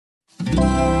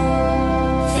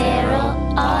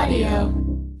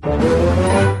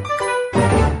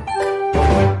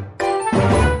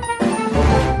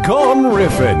Gone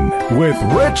Riffin' with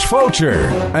Rich Focher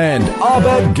and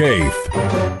Abed Gaith.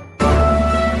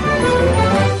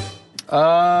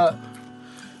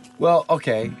 Well,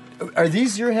 okay. Are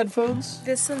these your headphones?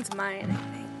 This one's mine,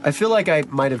 I think. I feel like I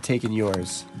might have taken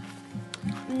yours.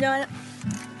 No,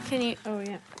 can you? Oh,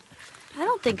 yeah. I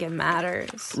don't think it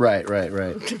matters. Right.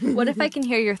 What if I can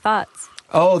hear your thoughts?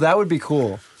 Oh, that would be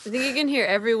cool. I think you can hear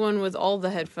everyone with all the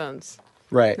headphones,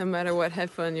 Right. no matter what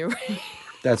headphone you're wearing.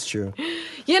 That's true.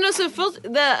 Yeah, no. So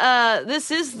this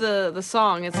is the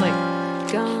song. It's like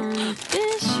gone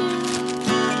fishing.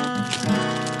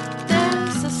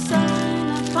 There's a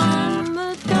sign upon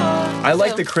the door. I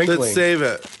like the crinkling. Let's save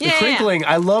it. The crinkling.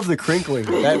 I love the crinkling.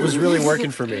 That was really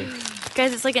working for me.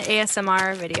 Guys, it's like an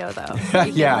ASMR video, though.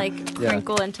 You can,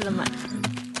 crinkle into the mic.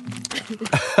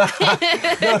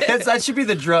 No, that should be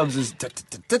the drums. Is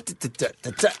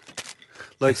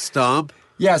Like stomp.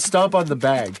 Yeah, stomp on the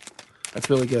bag. That's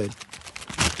really good.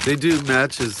 They do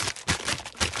matches.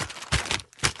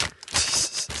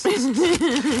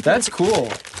 That's cool.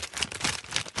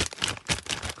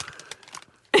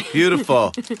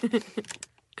 Beautiful.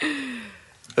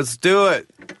 Let's do it.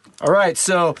 All right,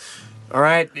 so,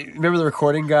 remember the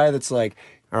recording guy that's like,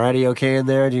 all right, are you okay in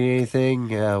there? Do you need anything?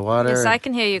 Water? Yes, I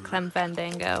can hear you, Clem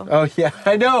Fandango. Oh, yeah,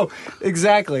 I know.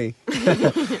 Exactly.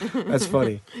 That's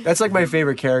funny. That's like my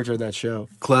favorite character in that show.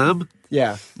 Clem?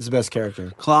 Yeah, it's the best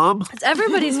character. Clem? It's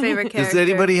everybody's favorite character. Does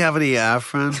anybody have any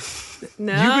Afrin?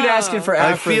 No. You've been asking for Afrin.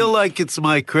 I feel like it's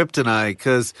my kryptonite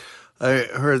because I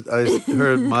heard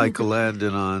Michael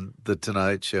Landon on The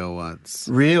Tonight Show once.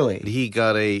 Really? He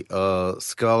got a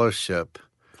scholarship.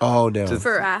 Oh, no.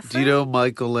 For Afrin? Do you know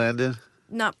Michael Landon?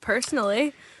 Not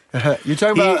personally. You're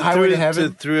talking about Highway to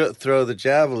Heaven? To throw the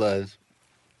javelin.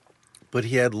 But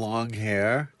he had long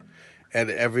hair. And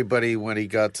everybody, when he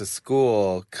got to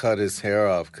school, cut his hair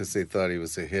off because they thought he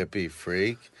was a hippie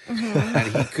freak. Mm-hmm.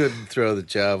 And he couldn't throw the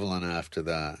javelin after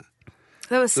that.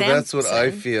 That was So Samson. that's what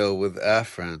I feel with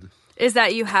Afrin. Is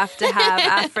that you have to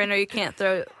have Afrin or you can't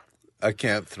throw... I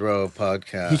can't throw a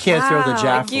podcast. He can't throw the Wow.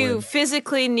 javelin. You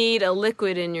physically need a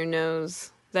liquid in your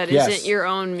nose that Yes. isn't your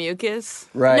own mucus.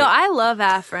 Right. No, I love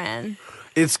Afrin.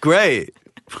 It's great.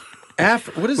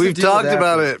 What is We've the deal talked with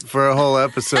about Afrin? it for a whole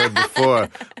episode before,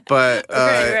 but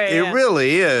Right, it yeah.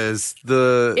 really is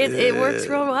the. It works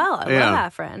real well. I yeah.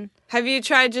 love Afrin. Have you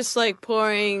tried just like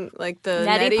pouring like the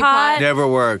Neti neti pot? Never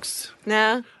works.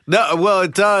 No. No, well,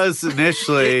 it does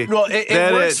initially. Well, it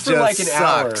then works it for just like an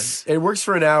sucks. hour. It works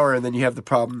for an hour, and then you have the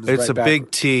problems. It's right a back.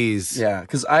 big tease. Yeah,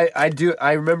 because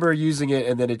I remember using it,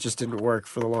 and then it just didn't work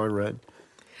for the long run.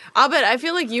 I'll bet. I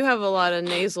feel like you have a lot of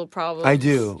nasal problems. I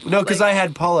do. No, because I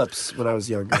had polyps when I was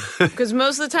younger. Because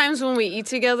most of the times when we eat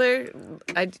together,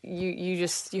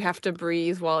 you have to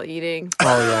breathe while eating. Oh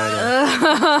yeah, I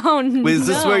know. Oh, no. Wait, is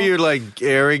this where you're like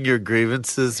airing your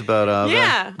grievances about Abba?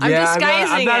 Yeah, I'm yeah,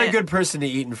 disguising I'm not it. a good person to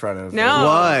eat in front of. No.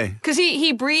 Why? Because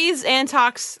he breathes and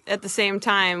talks at the same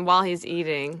time while he's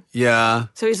eating. Yeah.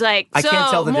 So he's like, I can't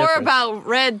tell the more difference." about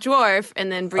Red Dwarf,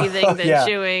 and then breathing, then yeah.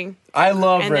 chewing. I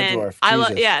love And Red then Dwarf.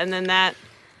 and then that.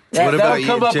 What about that'll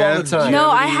come you, up Jen? all the time. No,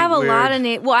 I Any have a lot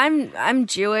weird- of Well, I'm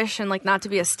Jewish, and like not to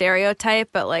be a stereotype,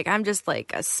 but like I'm just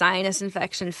like a sinus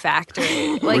infection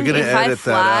factory. Like gonna if I edit that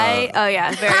fly, out. oh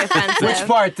yeah, very offensive. Which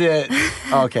part did?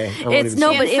 Okay, I won't It's even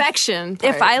no, say. but Infection.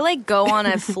 if I like go on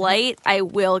a flight, I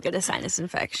will get a sinus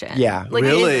infection. Yeah. like,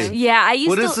 Really? Yeah, I used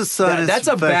What to. does the sinus That's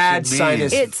a bad infection mean?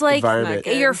 sinus. It's like environment.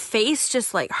 your face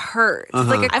just like hurts. It's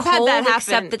like a I've had cold, that happen.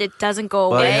 except that it doesn't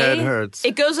go My away. head hurts.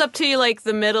 It goes up to like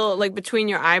the middle, like between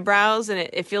your eyebrows, and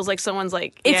it feels like someone's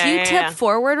like. If yeah, you yeah, tip yeah.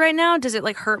 forward right now, does it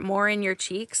like hurt more in your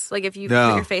cheeks? Like if you No.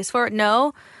 put your face forward?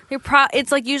 No.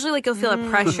 It's like usually like you'll feel a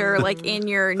pressure like in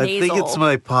your I nasal. think it's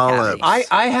my polyps. cavity.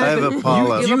 I have a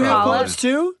polyp. You You have have a polyps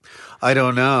too? I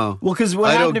don't know. Well, because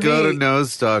what I happened don't to go me, to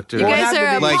nose doctor. You Well, guys it are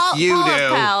happened to me- Like you polyp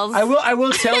do. pals. I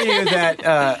will tell you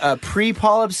that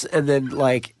pre-polyps and then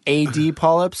like AD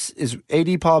polyps is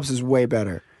way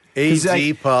better.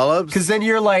 AD polyps? Because then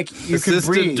you're like you can Assistant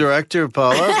breathe. director of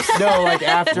polyps? No, like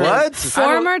after What?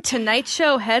 Former Tonight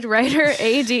Show head writer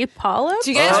A.D. Polyps.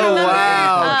 Do you guys Oh, remember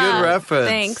wow. Good reference.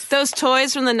 Thanks. those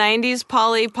toys from the 90s,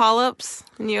 Polly Polyps?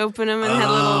 And you open them and had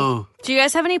little. Oh. Do you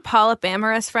guys have any polyp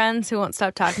amorous friends who won't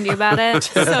stop talking to you about it?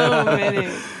 So many.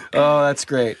 Oh, that's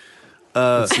great.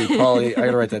 Let's see, Polly. I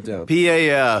gotta write that down.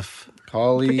 PAF.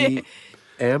 Polly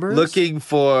Amorous? Looking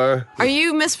for... Are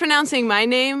you mispronouncing my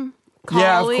name?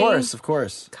 Yeah, Collie? of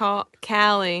course.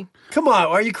 Callie. Come on,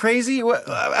 are you crazy? What,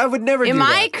 I would never do Am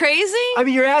I that. crazy? I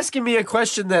mean, you're asking me a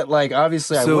question that, like,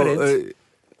 obviously I wouldn't.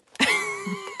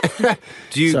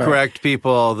 Do you Sorry. correct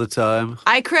people all the time?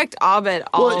 I correct Abed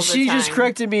all the Well, she time. just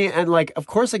corrected me, and like, of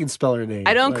course I can spell her name.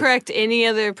 I don't Like, correct any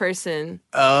other person.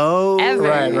 Oh, Ever.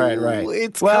 Right.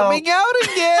 It's Well- coming out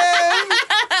again.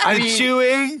 I The mean,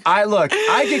 chewing.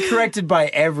 I get corrected by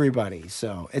everybody,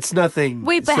 so it's nothing.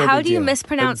 Wait, but so how big do you deal. I'm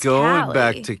mispronounce going Callie?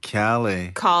 back to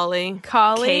Cali. Collie.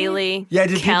 Collie? Kaylee. Yeah,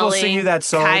 did Kelly, people sing you that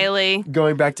song? Kylie.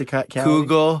 Going back to Cali?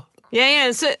 Kugel,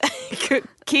 Yeah. So,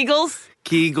 Kegels.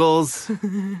 Kegels.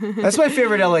 That's my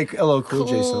favorite LL Cool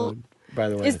J Cool. song, by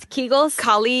the way. Is Kegels?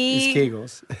 Kali. It's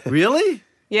Kegels. Really?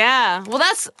 Yeah. Well,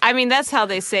 that's how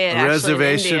they say it. A actually,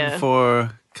 reservation in India.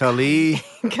 for Kali.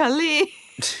 Kali.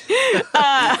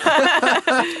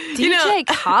 DJ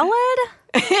Khaled?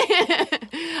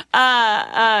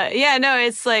 Yeah, no,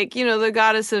 it's like, the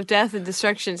goddess of death and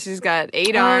destruction. She's got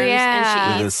 8 arms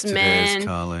yeah. and This she today is eats men.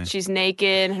 Kali. She's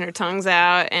naked and her tongue's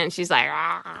out and she's like,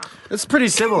 "Rah." It's pretty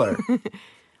similar.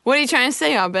 What are you trying to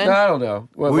say, Abed? I don't know.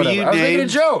 Were Whatever. you I was making a named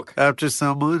joke. after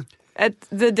someone? At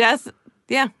the death,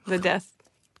 the death.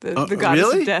 The goddess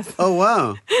really? of death. Oh,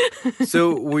 wow.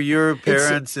 So were your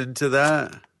parents into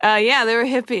that? Yeah, they were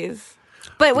hippies.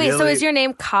 But wait, so Really? is your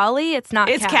name Callie? It's not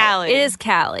It's Callie. Callie. It is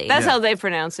Callie. That's how they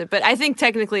pronounce it. But I think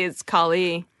technically it's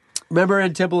Kali. Remember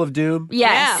in Temple of Doom?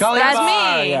 Yes. Yeah, that's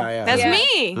Kalima. me. Yeah. That's Yeah.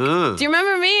 me. Huh. Do you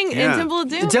remember me in Yeah. Temple of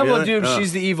Doom? In Temple of Really? Doom, Oh.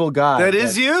 she's the evil god. That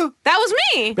is you? That was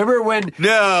me. Remember when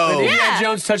No. Indiana Yeah.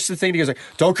 Jones touched the thing? He goes like,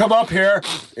 "Don't come up here."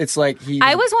 It's like he.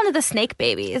 I was one of the snake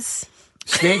babies.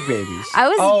 snake babies. I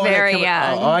was Oh, and very it come-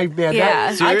 young. man,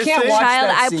 Yeah. that, I can't Seriously? watch Child,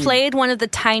 that I scene. played one of the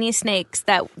tiny snakes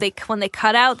that when they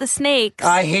cut out the snakes.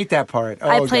 I hate that part. Oh,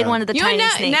 I played God. one of the You know, tiny now,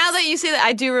 snakes. now that you say that,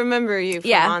 I do remember you from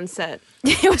Yeah. onset.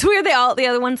 It was weird. The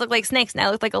other ones looked like snakes. Now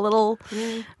I look like a little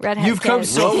redhead. You've come kid.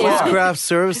 so What far. was craft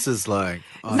services like?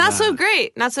 on Not so that?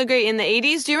 great. Not so great in the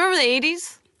 80s. Do you remember the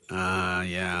 80s?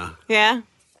 Yeah. Yeah.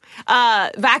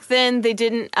 Back then, they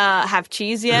didn't have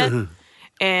cheese yet,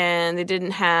 and they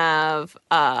didn't have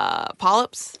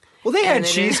polyps. Well, they had And they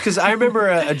cheese because I remember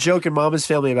a joke in Mama's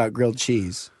Family about grilled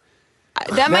cheese.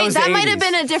 That was the might have 80s.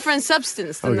 been a different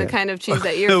substance than the Okay. kind of cheese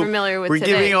that you're familiar with We're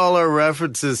today. giving all our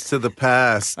references to the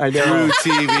past I know.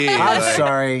 through TV. I'm like,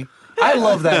 sorry. I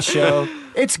love that show.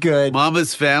 It's good.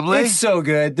 Mama's Family? It's so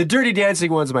good. The Dirty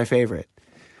Dancing one's my favorite.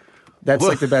 That's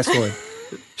like the best one.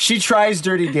 She tries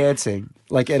Dirty Dancing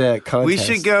like at a contest. We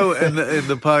should go in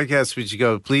the podcast. We should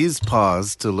go. Please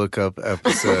pause to look up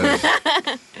episode.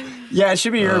 Yeah, it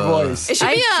should be your voice. It should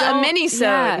be I a don't- mini-sode.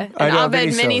 yeah. I An know, Abed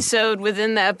mini-sode. mini-sode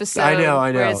within the episode. I know.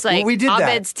 Where it's like Well, we did that.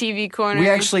 Abed's TV corner. We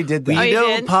actually did that. Oh, you You know,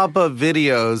 did? pop-up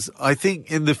videos. I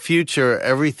think in the future,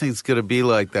 everything's going to be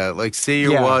like that. Like, say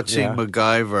you're Yeah, watching yeah.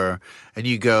 MacGyver, and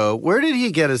you go, "Where did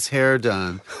he get his hair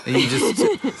done?" And you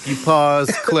just you pause,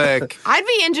 click. I'd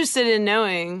be interested in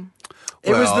knowing.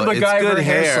 It was the Well, MacGyver it's good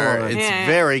hair hair. salon. It's Yeah.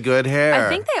 very good hair. I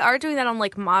think they are doing that on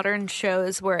like modern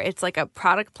shows where it's like a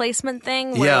product placement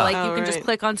thing where Yeah. like Oh, you can just right.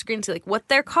 click on screen and see like what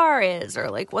their car is or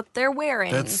like what they're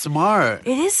wearing. That's smart.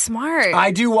 It is smart.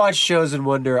 I do watch shows and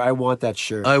wonder, I want that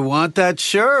shirt. I want that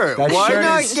shirt. That Why shirt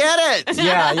not is- get it?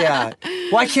 yeah.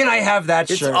 Why can't I have that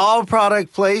It's shirt? all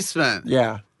product placement.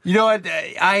 Yeah. You know what?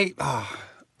 I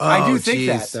do think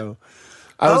that, geez. though.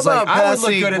 I How was about like, I would look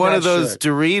passing good in one that of those shirt.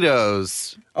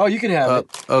 Doritos? Oh, you can have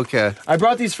it. Okay. I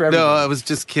brought these for No, everybody. I was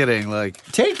just kidding. Like,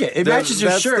 Take it. It matches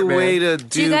your that's shirt, the man. way to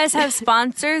do you guys have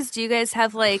sponsors? Do you guys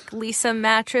have like Lisa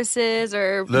mattresses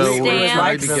or No, we're stamps?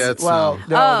 trying to get well, some.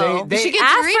 no, Oh. they You should get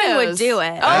Afrin Doritos. would do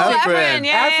it. Oh, Afrin. Afrin.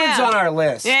 Yeah, Afrin's yeah. on our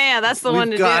list. Yeah, that's the one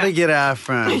to We've got to do. get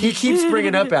Afrin. He keeps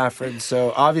bringing up Afrin,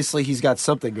 so obviously he's got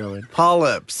something going.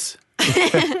 Polyps.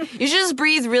 You should just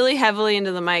breathe really heavily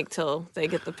into the mic till they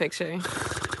get the picture.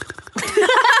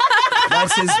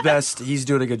 That's his best. He's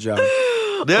doing a good job.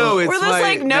 No, it's Were those my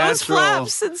like nose natural,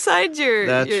 flaps inside your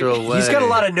natural way. He's got a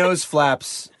lot of nose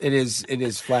flaps in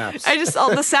his flaps.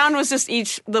 the sound was just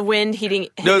the wind hitting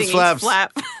Nose each flaps.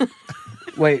 flap.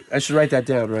 Wait, I should write that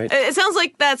down, right? It sounds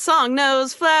like that song,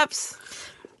 Nose Flaps.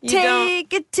 You don't.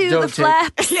 Take it to Don't the take-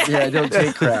 flaps. Yeah, don't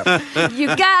take crap. You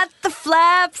got the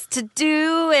flaps to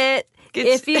do it.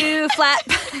 Gets- If you flap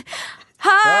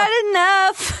hard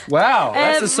enough. Wow,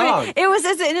 that's a Every- song.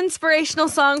 It's an inspirational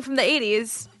song from the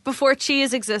 80s before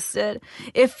cheese existed.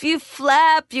 If you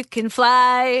flap, you can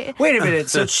fly. Wait a minute.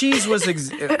 So cheese was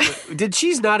did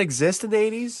cheese not exist in the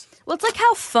 80s? Well, it's like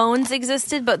how phones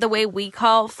existed, but the way we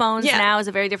call phones Yeah. now is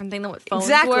a very different thing than what phones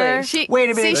Exactly. were. Wait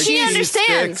a minute. See, she Cheese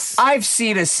understands. sticks. I've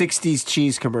seen a 60s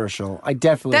cheese commercial. I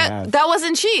definitely have. That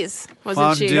wasn't cheese. Wasn't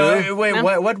Fondue. cheese. No, wait,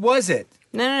 No. what was it?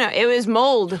 No. It was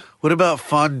mold. What about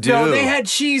fondue? No, they had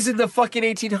cheese in the fucking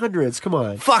 1800s. Come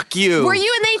on. Fuck you. Were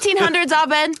you in the 1800s,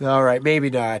 Abed? All right, maybe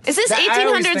not. Is this I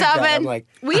always 1800s, think that. Abed? I'm like,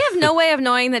 We have no way of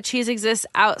knowing that cheese exists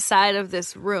outside of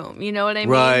this room. You know what I mean?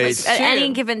 Right. Like, at Sure. any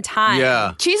given time.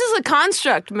 Yeah. Cheese is a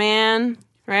construct, man.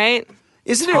 Right?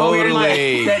 isn't it weird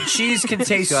Totally. that cheese can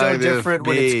taste so Kind of different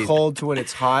when mean. it's cold to when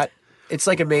it's hot? It's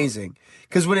like amazing.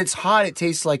 Because when it's hot, it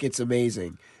tastes like it's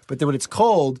amazing. But then when it's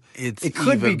cold, It's it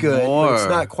could be even good, but it's more.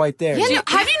 not quite there. Yeah, no,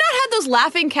 have you not had those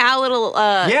Laughing Cow little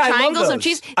I love triangles of those.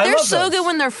 cheese? I They're love so those. good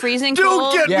when they're freezing Don't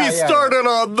cold. get Yeah, me yeah, started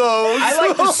on those. I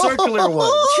like the circular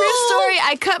ones. True story.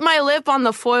 I cut my lip on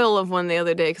the foil of one the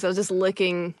other day because I was just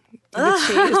licking the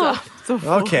cheese off the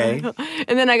foil. Okay.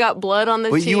 And then I got blood on the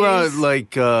But cheese. you are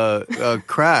like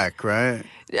crack, right?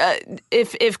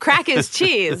 If crack is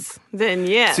cheese, then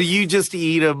yes. So you just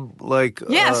eat them like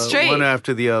Yeah, straight. one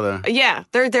after the other. Yeah,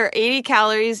 they're 80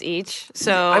 calories each,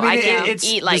 so I, can it's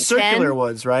eat like the circular 10.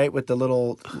 ones, right? With the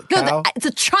little No, cow. it's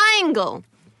a triangle.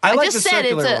 I like just the said it's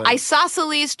circular an one.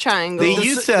 isosceles triangle. They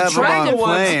used to have them on triangle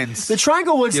ones- planes. The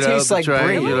triangle ones You know, taste the like brie.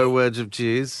 triangular wedge of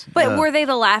cheese. But Yeah. were they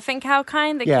the Laughing Cow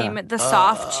kind that Yeah. came at the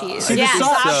soft cheese? See, Yeah, the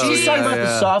soft, soft she's cheese. talking about Yeah.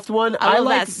 the soft one. I love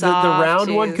like that the soft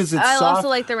round one cheese. because it's I soft. also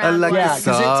like the I round like one. Yeah, the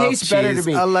 'cause it soft tastes better to cheese.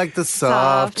 me. I like the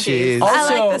soft cheese. Also-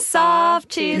 I like the soft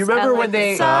cheese. You remember I like when the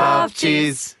they- soft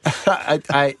cheese?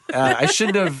 I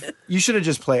shouldn't have. You should have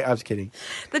just played. I was kidding.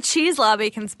 The cheese lobby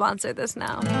can sponsor this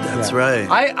now. That's Yeah. right.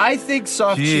 I think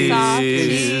soft cheese. Soft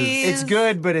is- cheese. It's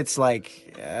good, but it's like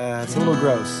it's a little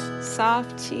gross.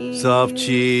 Soft cheese. Soft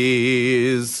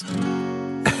cheese.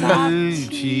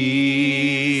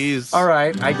 Cheese. All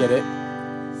right, I get it.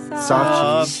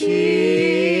 Soft cheese.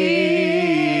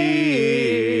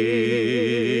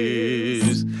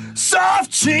 Cheese.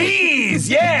 Soft cheese.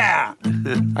 Yeah.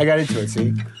 I got into it.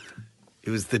 See, It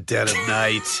was the dead of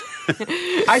night.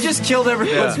 I just killed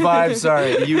everyone's vibe.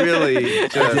 Sorry. You really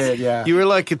just, did, yeah. You were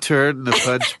like a turd in a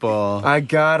punch ball.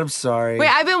 I'm sorry. Wait,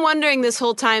 I've been wondering this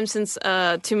whole time since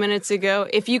 2 minutes ago.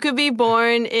 If you could be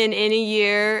born in any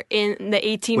year in the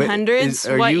 1800s,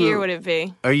 are what you- year would it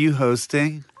be? Are you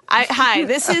hosting? Hi,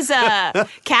 this is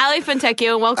Callie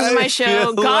Fontecchio, and welcome to my I show,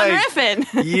 feel Gone like- Riffin'.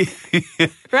 You,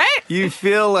 Right? you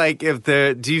feel like if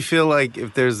there? Do you feel like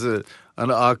if there's an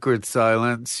awkward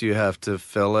silence, you have to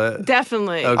fill it?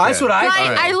 Definitely. Okay. That's what I.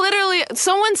 I literally,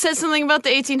 someone said something about the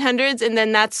 1800s, and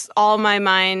then that's all my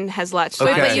mind has latched Okay.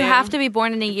 on But to. you have to be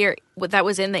born in a year that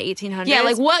was in the 1800s. Yeah,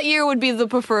 like what year would be the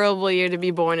preferable year to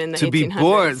be born in the To 1800s? be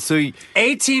born, so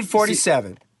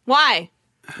 1847. Why?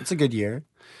 It's a good year.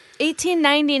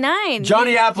 1899.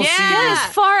 Johnny Appleseed. Yeah. was-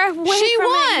 Far away She from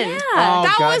won. it. Yeah. Oh,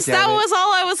 that God was damn that it. was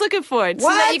all I was looking for. So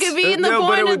that you could be in the no, but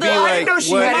born it of would the. be I like, didn't know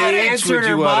she what had an age answer would in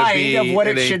you her want to mind be of what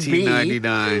in it should be.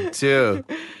 1899 too?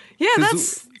 yeah,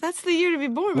 that's the year to be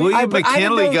born. man. William but I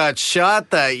didn't McKinley know- got shot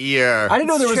that year. I didn't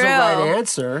know there was a True. right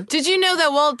answer. Did you know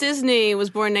that Walt Disney was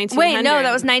born 1900? Wait, no,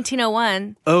 that was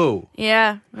 1901. Oh,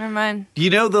 Yeah, never mind. you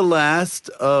know the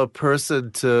last person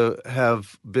to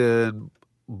have been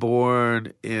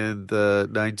born in the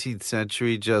 19th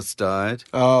century just died?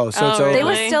 Oh, so it's Oh, over. They were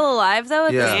Really? still alive though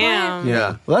at Yeah. this point. Damn.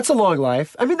 Yeah. Well, that's a long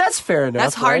life. I mean, that's fair enough.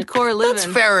 That's right? hardcore living. That's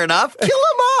fair enough. Kill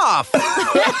him off.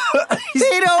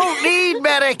 They don't need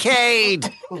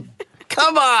Medicaid.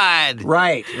 Come on.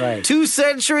 Right, right. 2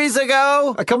 centuries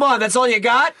ago? Come on, that's all you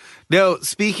got? No,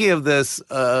 speaking of this,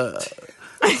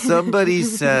 somebody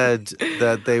said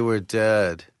that they were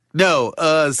dead. No,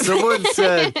 someone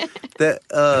said that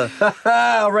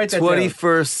I'll write that down.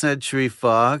 21st Century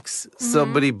Fox,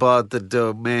 somebody bought the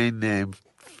domain name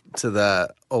to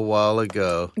that a while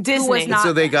ago. Disney. was not-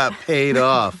 So they got paid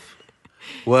off.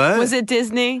 What? Was it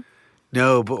Disney?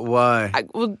 No, but why?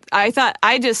 I thought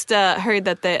I just heard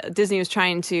that Disney was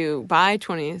trying to buy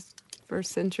 21st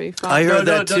Century Fox. I heard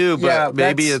No, that no, too, but yeah,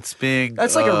 maybe that's- it's being...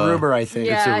 That's like a rumor, I think.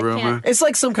 Yeah. It's I a rumor. can't- It's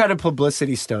like some kind of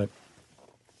publicity stunt.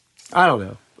 I don't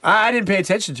know. I didn't pay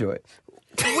attention to it.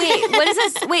 Wait, what is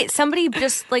this? Wait, somebody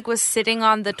just like was sitting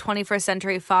on the 21st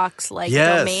Century Fox like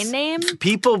Yes. domain name?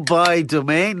 People buy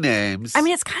domain names. I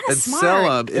mean, it's kinda and smart. sell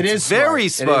them. It It's is smart. very It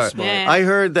is smart. smart. Yeah. I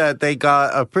heard that they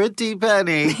got a pretty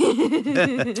penny. for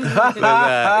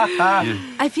that.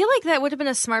 I feel like that would have been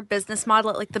a smart business model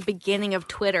at like the beginning of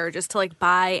Twitter, just to like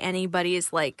buy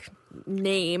anybody's like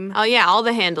name. Oh yeah, all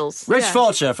the handles. Rich Yeah.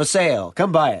 Fulcher for sale.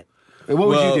 Come buy it. What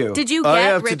would you do? Did you get I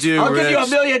have Rich? to do I'll give you Rich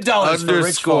 $1 million for Rich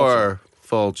underscore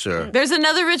Fulcher. There's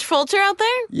another Rich Fulcher out there.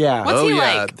 Yeah. What's Oh he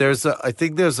yeah, like? I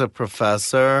think there's a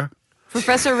professor.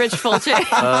 Professor Rich Fulcher.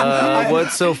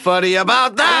 What's so funny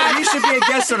about that? You should be a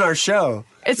guest on our show.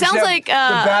 It sounds Have like the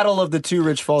battle of the two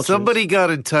Rich Fulchers. Somebody got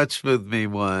in touch with me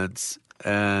once,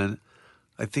 and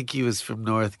I think he was from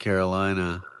North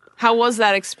Carolina. How was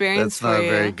that experience That's not for a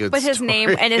you? very good But his story.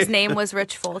 name was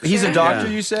Rich Fulcher. He's a doctor,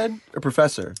 Yeah. you said? Or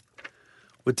professor?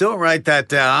 But don't write that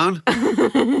down.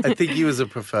 I think he was a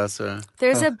professor.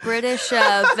 There's a British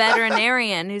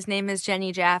veterinarian whose name is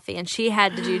Jenny Jaffe, and she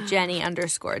had to do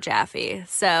Jenny_Jaffe.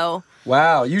 So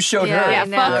Wow, you showed her. I Yeah,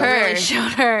 know, fuck I her. really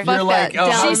showed her. You're like, oh,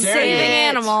 how She's dare saving you?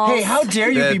 animals. Hey, how dare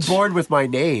you be Bitch. born with my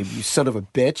name, you son of a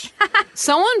bitch?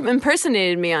 Someone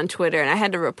impersonated me on Twitter, and I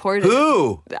had to report it.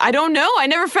 Who? I don't know. I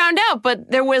never found out, but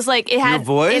there was like it had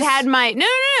voice? It had my no.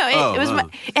 Oh, it was oh.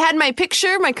 it had my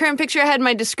picture, my current picture. It had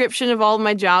my description of all of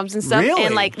my jobs and stuff, Really?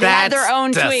 and like they had their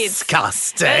own tweets.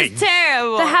 disgusting. It's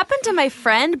terrible. That happened to my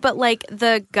friend, but like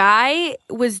the guy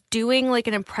was doing like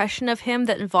an impression of him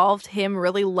that involved him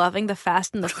really loving the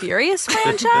Fast and the Furious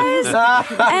franchise.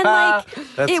 And like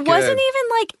That's it wasn't good.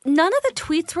 even like none of the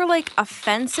tweets were like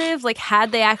offensive. Like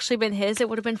had they actually been his, it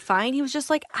would have been fine. He was just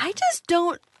like, I just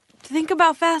don't think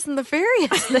about Fast and the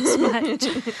Furious this much.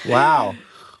 Wow.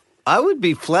 I would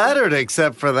be flattered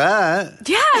except for that.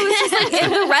 Yeah, it was just like,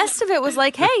 and the rest of it was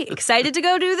like, hey, excited to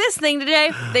go do this thing today.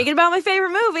 Thinking about my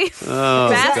favorite movie. Oh,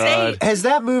 Fast God. 8. Has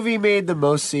that movie made the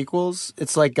most sequels?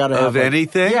 It's like got to have Of like-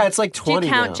 anything? Yeah, it's like Do you 20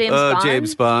 count now. James Bond?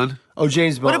 James Bond. Oh,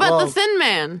 James Bond. What about Well, the Thin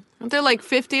Man? Aren't there like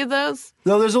 50 of those?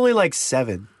 No, there's only like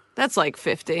 7. That's like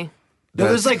 50. No,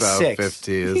 there's That's like about 6.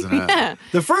 50, isn't it? Yeah.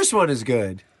 The first one is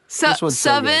good. So This one's so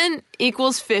 7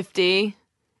 equals 50.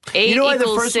 8 You know why the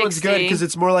equals first 60. one's good? Because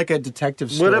it's more like a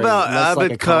detective story. What about less like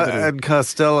a Abbott comedy. and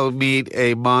Costello meet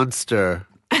a monster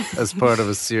as part of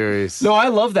a series? No, I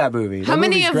love that movie. How That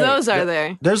many movie's of great. those are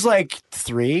there? There's like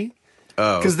 3.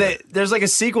 Oh, Because okay. there's like a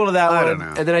sequel to that I one. don't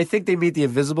know. And then I think they meet the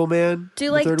Invisible Man. Do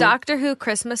the like third one. Doctor Who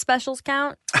Christmas specials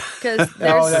count? Because Oh,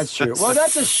 there's that's true. Well,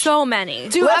 that's a so many.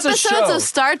 Do Well, that's a episodes show. of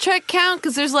Star Trek count?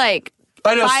 Because there's like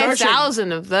I know, Star Trek-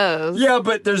 5,000 of those. Yeah,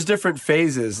 but there's different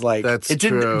phases. Like That's it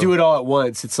didn't true. do it all at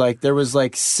once. It's like there was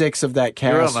like 6 of that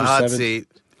cast. You're on the or hot 7. seat.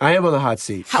 I am on the hot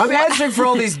seat. I'm answering for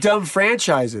all these dumb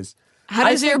franchises. How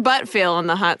does your butt feel on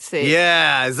the hot seat?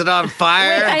 Yeah, is it on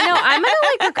fire? I know. I'm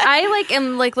gonna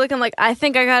am looking like I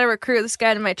think I gotta recruit this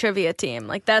guy to my trivia team.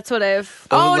 Like that's what I've.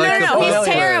 Oh, like the no. He's puzzle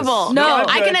terrible. quiz. No, I'm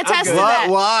I can good, I'm attest to good. that.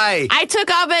 Why? I took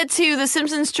Abed to the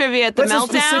Simpsons trivia at the That's a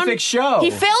Meltdown. specific show. He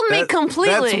failed me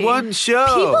completely. That's one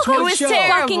show. It's one It was show.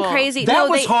 terrible. fucking crazy. That no,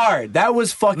 was they, hard. That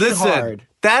was fucking Listen, hard.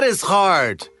 that is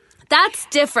hard. That's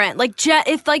different. Like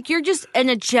if like you're just in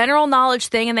a general knowledge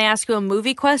thing and they ask you a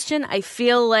movie question, I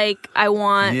feel like I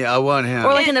want Yeah, I want him.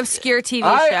 or like an obscure TV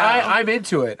show. I'm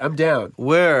into it. I'm down.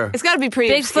 Where? It's got to be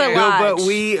pretty Bigfoot obscure. Lodge. No, but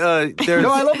we there's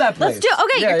No, I love that place. Let's do.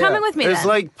 Okay, you're coming with me. there's Then.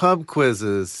 like pub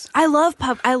quizzes. I love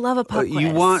a pub. You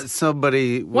quiz. want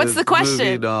somebody with What's the question?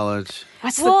 movie knowledge.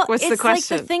 What's Well, what's it's the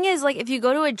question? like the thing is like if you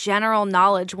go to a general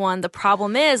knowledge one, the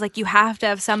problem is like you have to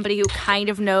have somebody who kind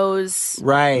of knows.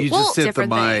 Right. You Well, just hit the different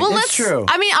mic. things. well, It's let's. true.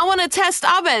 I mean, I want to test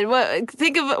Abed.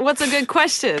 Think of what's a good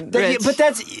question. Rich. But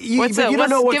that's you, What's but a- you don't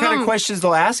know what's- what give kind him- of questions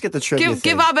they'll ask at the trivia give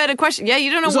thing. Abed a question. Yeah,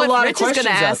 you don't know There's a lot what of Rich is going to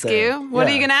questions out ask there. you. What are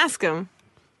Yeah. you going to ask him?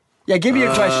 Yeah, give me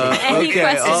a question. Any Okay,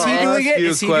 question. I'll Is he ask doing it? you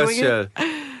Is a he doing it?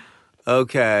 question.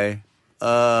 Okay.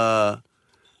 Let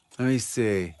me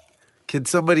see. Can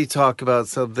somebody talk about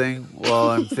something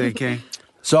while I'm thinking?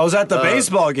 So I was at the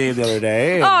baseball game the other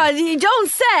day. and Oh, you don't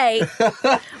say.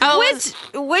 Oh,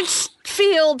 Which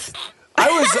field?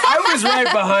 I was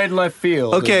right behind left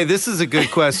field. Okay, this is a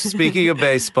good question. Speaking of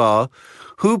baseball,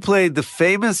 who played the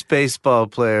famous baseball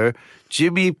player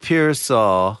Jimmy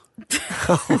Pearsall?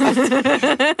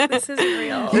 This is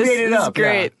real. He made it this up. is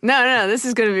great. No, this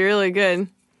is going to be really good. Yeah.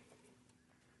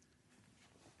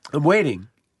 I'm waiting.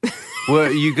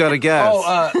 Well, you got to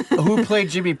guess. Who played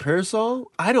Jimmy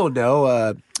Pearsall? I don't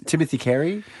know. Timothy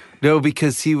Carey. No,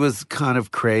 because he was kind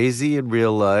of crazy in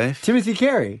real life. Timothy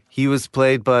Carey. He was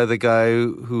played by the guy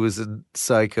who was in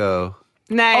Psycho,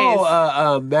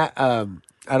 Nice. Matt.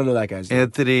 I don't know that guy's name.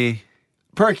 Anthony.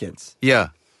 Perkins. Yeah,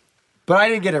 But I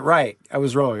didn't get it right. I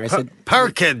was wrong. I said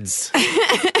Perkins.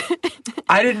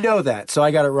 I didn't know that, so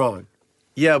I got it wrong.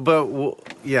 Yeah, but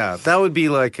that would be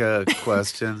like a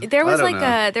question. There was I don't like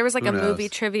know. a Who knows? movie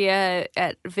trivia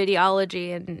at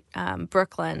Videology in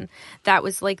Brooklyn that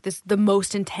was like the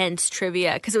most intense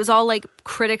trivia because it was all like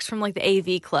critics from like the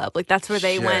AV Club. Like that's where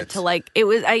they Shit. went to like it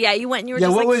was you went and you were Yeah,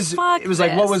 just what like was fuck it was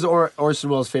like what this. was Orson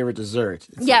Welles' favorite dessert?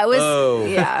 It's Yeah, it was Oh.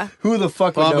 yeah. who the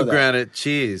fuck would know that? Pomegranate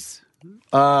cheese.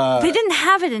 They didn't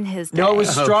have it in his day. No, it was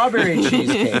strawberry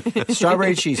cheesecake.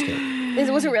 Strawberry cheesecake.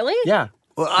 Was it really? Yeah.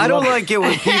 Well, I don't like it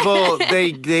when people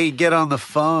they get on the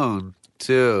phone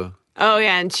too. Oh,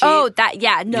 yeah, and cheat. Oh, that no.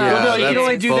 Yeah, Well, no, you can that's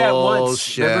only do that once.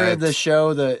 bullshit. Remember in the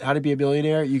show, the How to Be a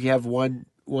Millionaire? You can have one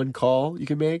one call you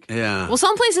can make. Yeah. Well,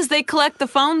 some places they collect the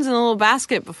phones in a little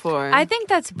basket before. I think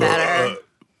that's better.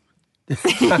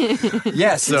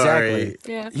 Yes, Sorry. exactly.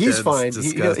 Yeah. He's That's fine. He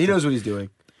disgusting. knows what he's doing.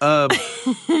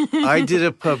 I did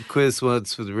a pub quiz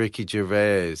once with Ricky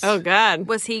Gervais. Oh God,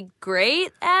 Was he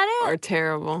great at it? or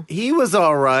terrible. He was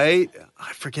all right.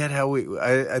 I forget how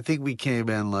I think we came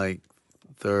in like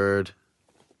third.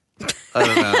 I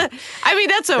don't know. I mean,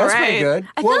 that's all That's right. pretty good.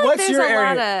 I feel like what's there's your a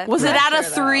lot area? of Was it out of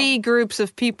pressure, though. 3 groups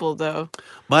of people though?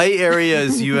 My area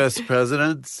is U.S.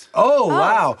 presidents. Oh,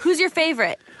 wow. Who's your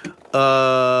favorite?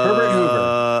 Herbert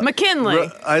Hoover. McKinley.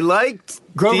 I liked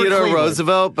Grover Theodore Cleveland.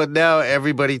 Roosevelt, but now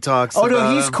everybody talks Oh, about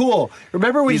no, he's him. cool.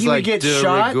 Remember when He's he would like get de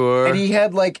shot rigueur. and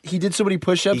he did so many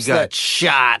push-ups He got that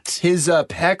shot. his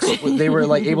pecs, they were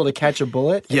like able to catch a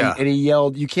bullet. Yeah. And he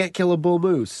yelled, "You can't kill a bull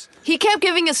moose." He kept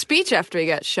giving a speech after he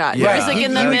got shot. Yeah. He was like He-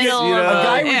 in the he would get- middle you of know, A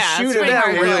guy would yeah, shoot it's him. pretty That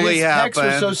hard. really His pecs were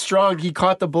happened. so strong, he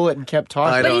caught the bullet and kept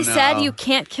talking. I But don't he said know. you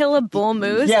can't kill a bull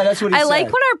moose. Yeah, that's what he I like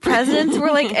said. when our presidents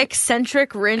were like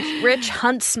eccentric rich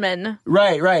huntsmen.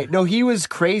 Right. No, he was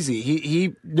crazy. He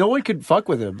no one could fuck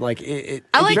with him. Like it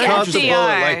I it's like very Caught the interesting.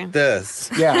 bullet FDR. like this.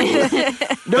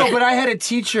 Yeah. No, but I had a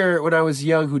teacher when I was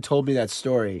young who told me that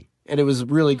story, and it was a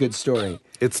really good story.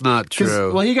 It's not 'Cause,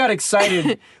 true. well, he got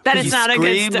excited. That He is not a good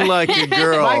screamed story. like a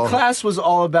girl. My class was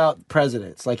all about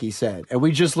presidents, like he said, and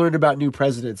we just learned about new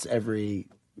presidents every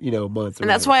month. or And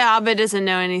that's whatever. why Abed doesn't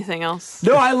know anything else.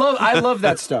 No, I love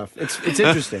that stuff. It's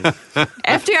interesting.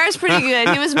 FDR is pretty good.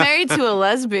 He was married to a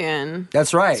lesbian.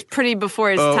 That's right. Pretty before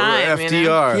his Oh, time. FDR. You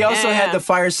know? He also Yeah. had the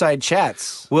fireside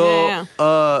chats. Well,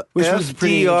 Which was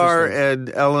pretty FDR interesting.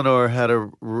 and Eleanor had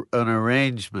an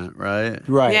arrangement, right?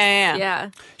 Right. Yeah. Yeah.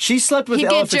 She slept with He'd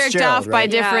Ella get jerked Fitzgerald, off by right?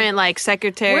 different like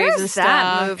secretaries Where's and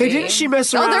that stuff. movie? Hey, didn't she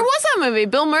mess around? Oh, there was that movie.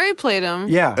 Bill Murray played him.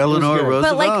 Yeah. it was Eleanor good.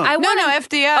 Roosevelt. But like I No, want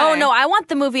FDR. Oh no, I want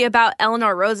the movie about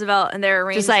Eleanor Roosevelt and their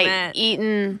Just arrangement. like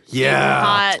eating Yeah.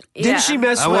 hot. Didn't she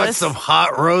mess I with want some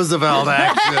hot Roosevelt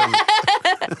action.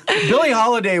 Billie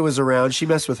Holiday was around. She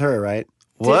messed with her, right?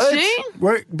 What? Did she?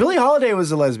 Billie Holiday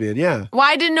was a lesbian, yeah. Well,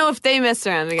 I didn't know if they messed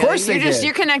around together. course they did.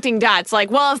 You're connecting dots.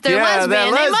 Like, well, if they're Yeah, they're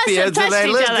lesbian, they must have lesbians, and touched they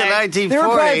each lived in other. 1940. They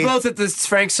were probably both at this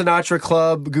Frank Sinatra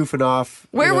club goofing off.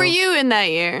 Where know? were you in that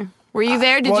year? Were you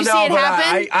there? Did Well, you see no, it but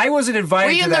happen? I wasn't invited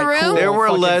Were you to in the that room? cool There were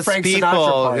fucking less Frank Sinatra people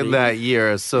party. in that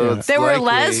year, so Yeah. it's There were likely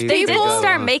less They people? didn't People?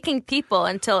 start making people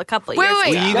until a couple Wait, years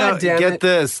wait. ago. Well, you God know, damn get it.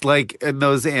 this, like in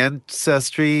those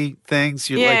ancestry things,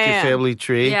 Yeah, like yeah. your family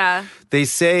tree. Yeah. They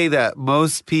say that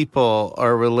most people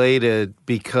are related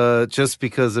just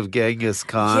because of Genghis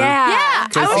Khan. Yeah. Yeah, I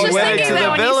Because was he just went thinking into that the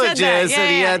when you said villages that. Yeah,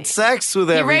 and he yeah. had sex with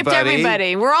He everybody. raped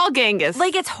everybody. We're all Genghis.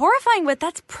 Like it's horrifying, but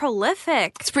that's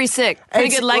prolific. it's pretty sick. Pretty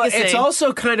It's- good legacy. It's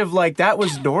also kind of like that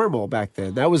was normal back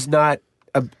then. That was not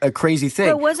a crazy thing.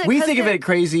 But was it we 'cause think of it- it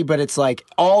crazy, but it's like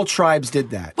all tribes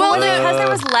did that. Well, Well, because there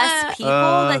was less people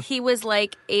that he was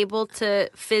like able to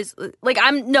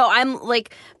I'm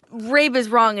like rape is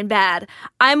wrong and bad.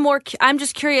 I'm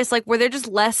just curious, like, were there just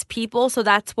less people, so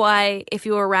that's why if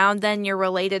you were around then you're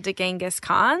related to Genghis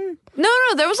Khan? no,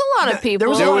 there was a lot of people. There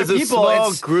was There a lot was of a people.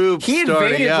 small group He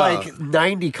starting invaded out. like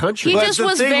 90 countries. he But just the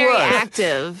was thing very was-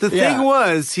 active. The Yeah. thing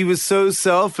was, he was so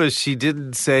selfish, he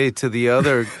didn't say to the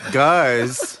other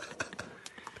guys.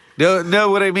 No,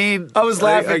 what I mean, I was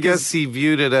laughing I guess 'cause- he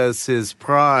viewed it as his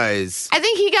prize. I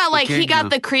think he got king, yeah.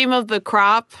 the cream of the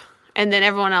crop, and then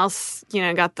everyone else, got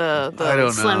I the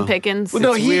don't slim know. pickings. Well,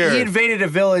 no, It's he weird. invaded a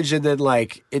village, and then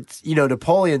like it's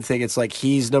Napoleon thing. It's like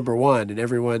he's number one, and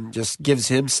everyone just gives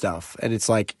him stuff, and it's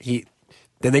like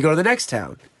then they go to the next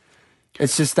town.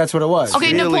 It's just that's what it was.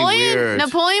 Okay, really Napoleon. weird.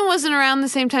 Napoleon wasn't around the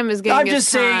same time as Genghis I'm just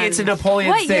saying Khan. it's a Napoleon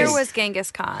What thing. year was Genghis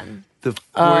Khan? The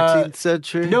 14th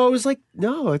century? No, it was like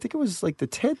I think it was like the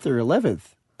 10th or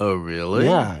 11th. Oh, really?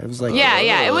 Yeah, it was like Yeah,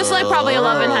 it was like probably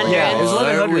 1100. Yeah, it was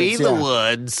Are we 1100s, the yeah.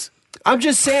 ones? I'm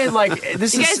just saying, like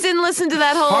this You is guys didn't listen to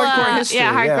that whole hardcore history.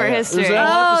 hardcore yeah. history. It was a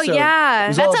whole Oh, episode. yeah. It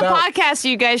was all That's a about- podcast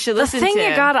you guys should The listen thing to.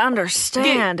 you gotta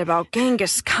understand about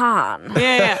Genghis Khan.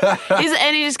 Yeah.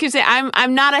 And he just keeps saying,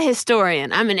 "I'm not a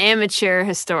historian. I'm an amateur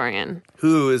historian."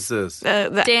 Who is this?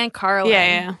 Dan Carlin.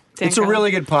 Yeah. Dan It's a Carlin.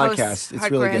 really good Hosts podcast. It's hardcore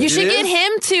really good. You should It get is?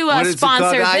 him to What is it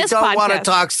sponsor called? this I don't want to podcast.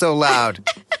 talk so loud.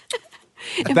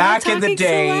 Back in the talking so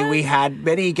day, loud? we had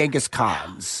many Genghis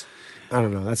Khans. I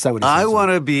don't know. That's not what he I says.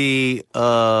 want to be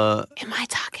Am I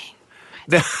talking?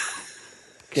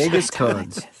 Genghis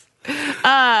Khans.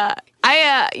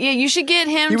 You should get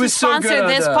him He to was so sponsor good on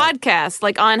this that. podcast.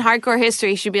 Like on Hardcore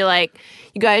History, he should be like,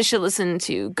 you guys should listen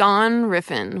to Gone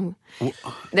Riffin'.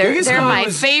 They're Biggest my Con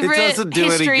was- favorite it doesn't do any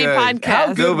history good. How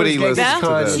podcast. good Nobody was Genghis listens to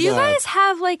Khan this. in Do you that? guys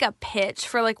have like a pitch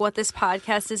for like what this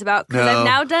podcast is about? Because No. I've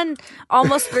now done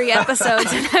almost 3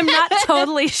 episodes and I'm not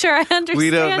totally sure I understand. We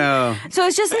don't know. So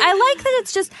it's just I like that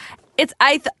it's just it's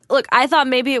look, I thought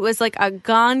maybe it was like a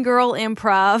Gone Girl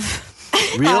improv.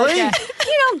 Really? You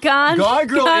know, Gone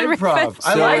Girl improv.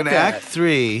 I So like in that. Act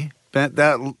 3,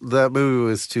 that movie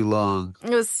was too long. It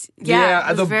was it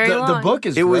was very the long. book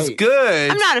is It was great.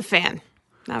 good. I'm not a fan.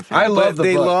 Not a fan. I love but the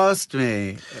they book. lost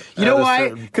me. You know at a why?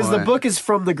 certain Because the point. book is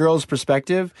from the girl's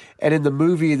perspective, and in the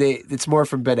movie, it's more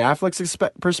from Ben Affleck's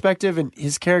perspective, and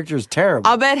his character is terrible.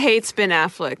 Abed hates Ben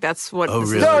Affleck. That's what. Oh, this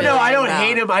is really? no, really I don't about.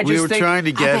 hate him. I we just were think trying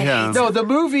to get him. no, the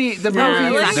movie. No, it's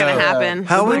not gonna happen.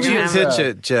 How would It's not you gonna pitch happen.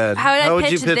 it, Jed? How would I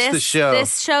you pitch pitch this the show?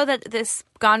 this show that this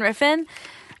Gone Riffin'?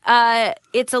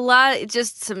 It's a lot. It's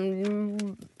just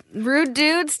some rude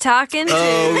dudes talking to.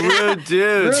 Oh, rude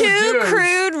dude. Two Dudes.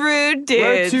 crude, rude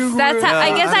dudes. That's how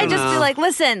I guess I I don't just know. be like,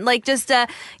 listen, like just the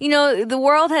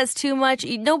world has too much.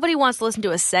 Nobody wants to listen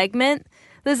to a segment.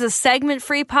 This is a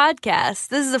segment-free podcast.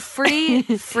 This is a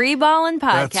free balling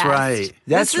podcast. That's right.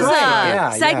 That's This is right. a Yeah,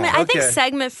 segment. yeah. I think Okay.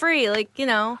 segment-free. Like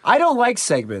I don't like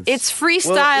segments. It's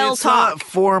freestyle Well, it's talk. not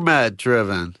format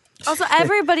driven. Also,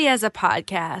 everybody has a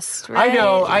podcast. Right?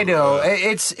 I know.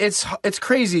 It's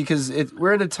crazy because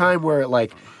we're in a time where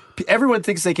like everyone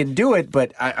thinks they can do it,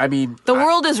 but I mean, The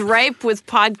world is ripe with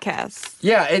podcasts.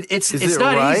 yeah, it's Is it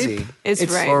not ripe? easy. It's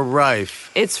ripe. Or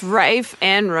rife. It's rife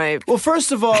and ripe. Well,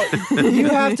 first of all, you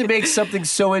have to make something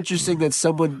so interesting that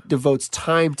someone devotes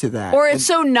time to that. Or it's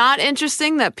so not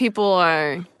interesting that people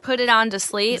are. Put it on to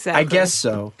sleep. Exactly. I guess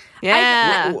so.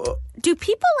 Yeah. Do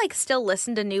people like still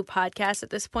listen to new podcasts at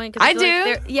this point? 'Cause I feel like do.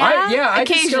 they're- yeah. I discovered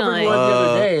Occasionally. one the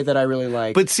other day that I really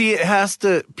like. But see,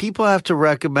 people have to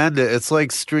recommend it. It's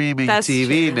like streaming That's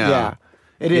TV true. now. yeah,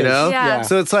 it is. You know? Yeah.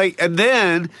 So it's like, and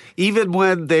then even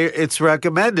when it's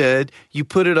recommended, you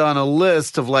put it on a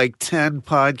list of like 10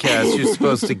 podcasts you're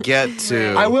supposed to get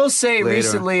to. I will say later.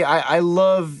 recently, I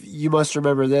love You Must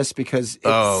Remember This because it's,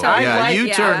 Oh, I yeah. like,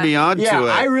 You turned me on yeah, to it.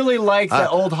 I really like the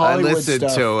old Hollywood listened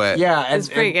stuff. to it. Yeah, and, It's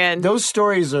pretty and good. those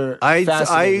stories are I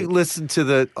fascinating. listened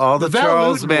to all the Val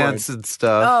Charles Newton one. Manson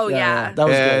stuff. Oh yeah. that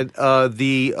was and good.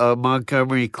 the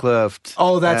Montgomery Clift.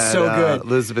 Oh, that's and, so good.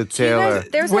 Elizabeth Do you guys- Taylor.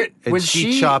 there's When- like and when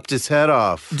she chopped his head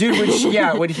off. Dude,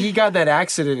 when he got in that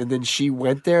accident and then she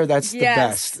went there, that's the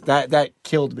Yes. best. That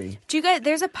killed me. Do you guys?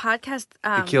 There's a podcast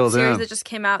killed series him. that just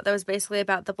came out that was basically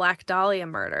about the Black Dahlia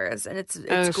murders, and it's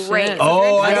Oh, great. shit. It's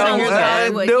Oh, very I good. didn't hear It's that.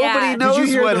 Hollywood, Nobody yeah. knows Did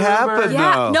you hear what the rumor? happened.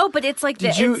 Yeah, though. no, but it's like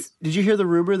Did you hear the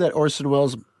rumor that Orson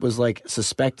Welles was like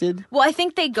suspected? Well, I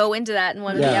think they go into that in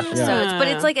one of the Yeah, episodes, yeah. but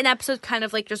it's like an episode kind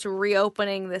of like just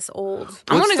reopening this old.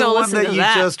 I want What's to the go one listen that to you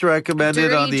that. just recommended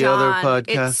Dirty on the John. other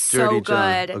podcast? It's so Dirty John.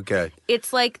 good. Okay.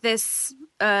 It's like this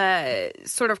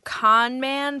sort of con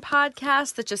man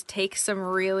podcast that just takes some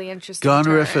really interesting. Gone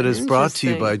turns. Riffin is brought to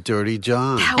you Interesting. by Dirty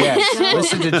John. Yes.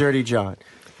 Listen to Dirty John.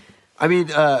 I mean,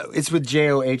 it's with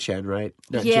John, right?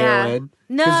 Not Yeah. Jon.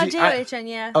 No, 'Cause J-O-H-N,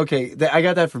 yeah. Okay, I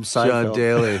got that from John Seinfeld.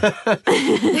 Daly.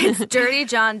 It's Dirty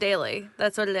John Daly.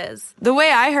 That's what it is. The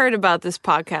way I heard about this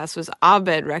podcast was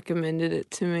Abed recommended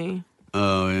it to me.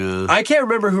 Oh, yeah. I can't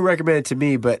remember who recommended it to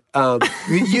me, but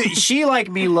she, like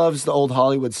me, loves the old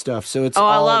Hollywood stuff. So it's Oh,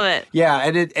 I all- love it. Yeah,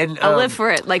 and I live for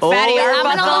it. Like Fatty oh, I'm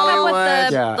gonna Arbuckle, look up what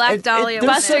the Yeah. Black It- Dahlia there's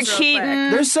one such- is real Keaton.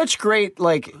 quick. there's such great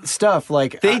like stuff.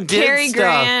 Like They did Cary stuff.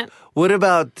 Grant. What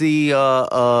about the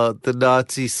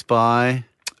Nazi spy?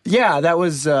 yeah, that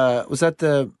was that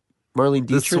the Marlene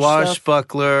The Dietrich stuff?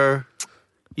 swashbuckler.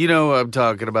 You know what I'm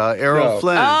talking about. Errol No.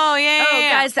 Flynn. Oh yeah, Oh, yeah.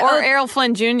 guys, or oh. Errol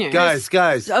Flynn Jr. Guys.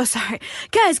 Oh, sorry.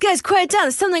 Guys, quiet down.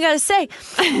 There's something I gotta say.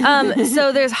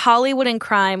 So there's Hollywood and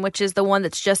Crime, which is the one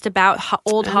that's just about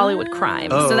old Hollywood crime.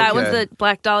 Oh, so that one's okay. the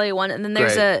Black Dahlia one. And then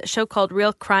there's Great. a show called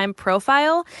Real Crime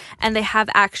Profile, and they have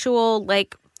actual,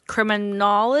 like,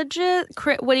 criminologist.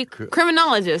 What do you...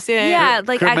 criminologist. Yeah, Yeah,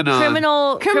 like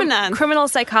Criminon. criminal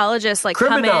psychologists like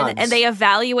come in Criminons. and they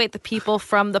evaluate the people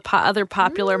from the other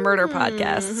popular murder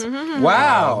podcasts.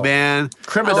 Wow, Oh, man.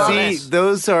 Criminals. See,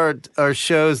 those are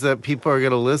shows that people are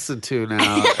going to listen to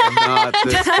now and not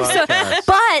this podcast.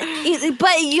 But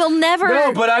but you'll never.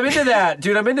 No, but I'm into that,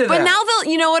 dude. I'm into that. But now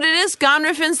you know what it is? Gone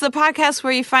Riffin's the podcast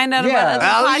where you find out about other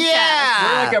Oh, podcasts. yeah.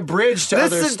 we're like a bridge to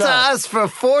other Listen to stuff. us for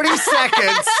 40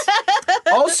 seconds.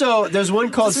 Also, there's one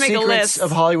called Let's make a Secrets list.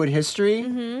 of Hollywood History.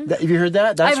 Have you heard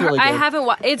that? That's really good. I haven't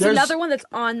watched. It's There's- another one that's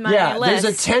on my Yeah, list.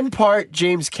 there's a 10-part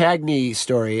James Cagney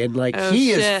story, and like Oh, he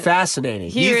shit. is fascinating.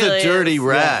 He He's really a dirty is.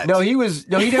 rat. No, he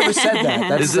never said that.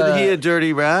 That's, Isn't he a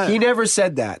dirty rat? He never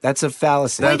said that. That's a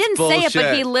fallacy. Well, he That's didn't say it, but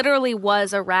bullshit. he literally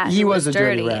was a rat. He who was a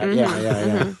dirty rat.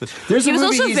 Yeah. There's He a was movie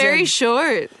also he's very in.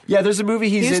 short. Yeah, there's a movie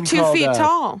he's He was in 2 called, feet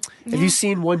tall. Have you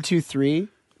seen 1, 2, 3?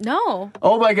 No.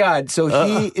 Oh my God! So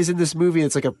he is in this movie.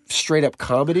 It's like a straight up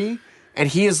comedy, and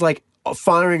he is like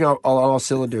firing on all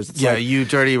cylinders. It's Yeah, like, you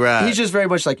dirty rat. he's just very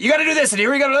much like, you got to do this, and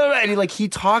here we go, and he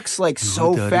talks like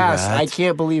so dirty fast. rat. I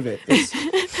can't believe it.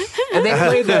 And they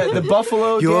play the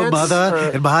buffalo Your dance. mother or-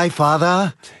 and my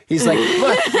father. He's like,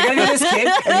 look, you gotta do this, kid.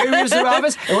 And here here's the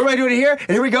office. And what am I doing here? And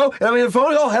here we go. And I'm on the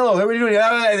phone. Oh, hello. What are we doing? And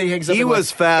then he hangs up. He and was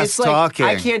like, fast it's like, talking.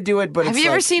 I can't do it, but Have it's you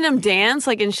ever like- seen him dance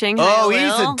like in Shanghai? Oh,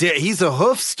 Lil? he's a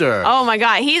hoofster. Oh my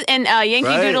God, he's in Yankee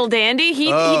Right? Doodle Dandy. He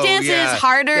Oh, dances yeah.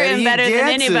 harder Yeah, and he better than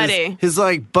dances. anybody. His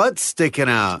like butt sticking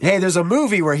out. Hey, there's a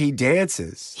movie where he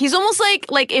dances. He's almost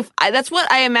like if that's what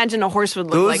I imagine a horse would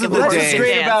look Those like. are If the a horse What's days. could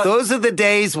great dance. about- Those are the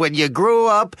days when you grew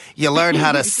up. You learned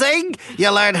how to sing.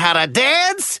 You learned how to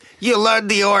dance. You learned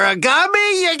the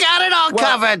origami. You got it all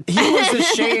covered. He was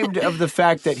ashamed of the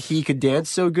fact that he could dance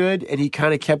so good, and he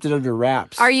kind of kept it under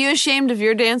wraps. Are you ashamed of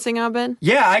your dancing, Abed?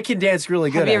 Yeah, I can dance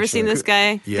really good. Have you ever actually. seen this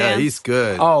guy? Yeah, dance? he's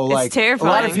good. Oh, It's like terrifying.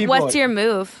 A lot of people. What's your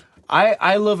move?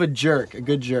 I love a jerk, a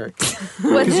good jerk,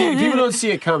 because people don't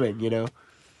see it coming. You know.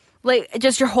 Like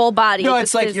just your whole body. No, Just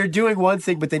it's like is- you're doing one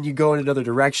thing, but then you go in another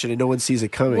direction, and no one sees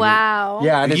it coming. Wow.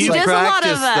 Yeah, and it's you like does a lot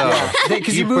practice of that. though.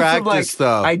 because you move from like practice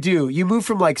though. I do. You move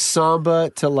from like samba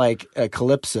to like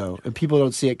calypso, and people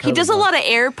don't see it He coming. does a lot of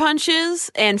air punches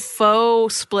and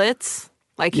faux splits.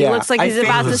 Like he Yeah, looks like I he's fake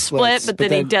about the to split, splits, but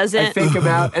then he I doesn't. fake him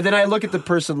out, and then I look at the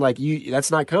person like you.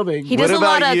 That's not coming. He does What a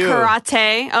lot about of you?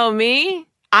 karate. Oh, me?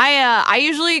 I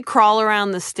usually crawl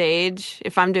around the stage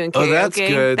if I'm doing karaoke. Oh, that's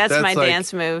good. That's That's my like-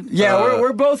 dance move. Yeah,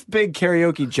 we're both big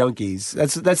karaoke junkies.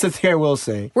 That's the thing I will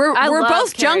say. We're I love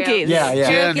both karaoke. junkies. Yeah, yeah.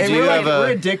 Jen, And do we're, you have we're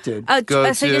a- addicted. A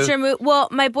Go-to. signature move. Well,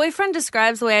 my boyfriend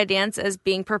describes the way I dance as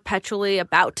being perpetually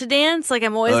about to dance. Like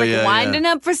I'm always Oh, like yeah, winding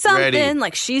yeah. up for something. Ready.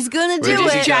 Like she's gonna do Ready to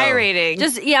it. go. Gyrating. I'm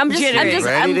Ready I'm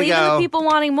to leaving go. the people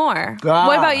wanting more. Ah.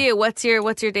 What about you? What's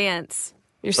your dance?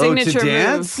 Your Oh, to signature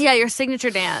dance? move. Yeah, your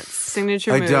signature dance.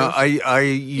 Signature I move. don't. I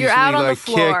usually out on the like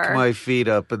floor. kick my feet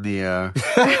up in the air.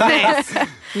 Nice.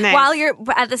 Nice. While you're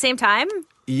at the same time.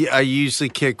 Yeah, I usually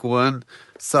kick one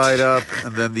side up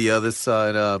and then the other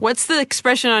side up. What's the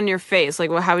expression on your face?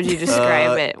 Like, how would you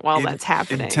describe it while that's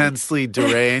happening? Intensely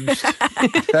deranged.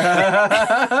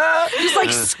 Just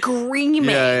like screaming.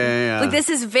 yeah. Like this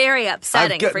is very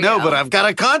upsetting for you. but I've got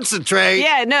to concentrate.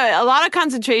 Yeah, no, a lot of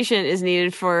concentration is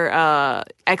needed for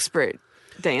expert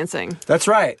dancing. That's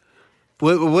right.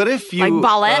 What if you Like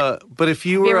ballet? but if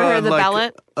you Have you were ever heard on of the like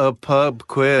ballet? a pub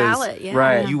quiz, Ballot, yeah.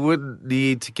 Right. you wouldn't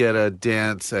need to get a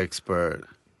dance expert,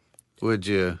 would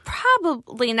you?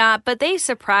 Probably not, but they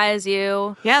surprise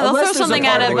you. Yeah, they'll Unless throw there's something a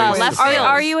out of part where left it's- field.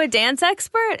 Are you a dance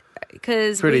expert?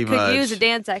 Because we Pretty could much. use a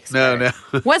dance expert.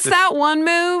 No. What's that one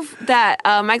move that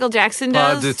Michael Jackson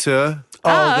Pas does? de deux.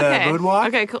 Oh, the okay. moonwalk?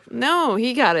 Okay, cool. No,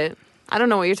 he got it. I don't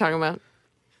know what you're talking about.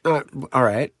 All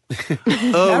right. Oh, don't think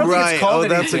it's right. called Oh,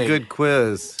 that's a anything. good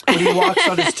quiz. When he walks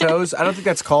on his toes, I don't think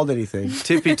that's called anything.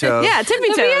 Tippy toe. Yeah, tippy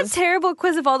It'd be a toes. terrible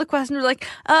quiz if all the questions were like,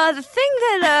 the thing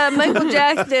that Michael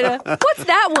Jackson did, what's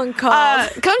that one called?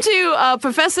 Come to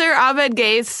Professor Abed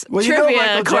Gates Well, you know trivia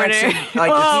Michael corner. Jackson,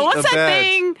 like, What's that Abed.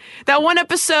 thing? That one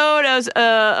episode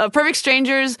of Perfect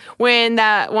Strangers when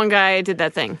that one guy did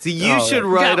that thing. So you Oh, should yeah.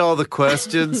 write Go. all the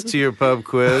questions to your pub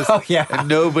quiz. Oh, yeah. And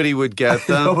nobody would get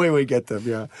them. Nobody would get them,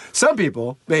 yeah. Some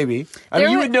people, maybe. I There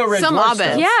mean, you were would know Red some Dwarf Abed.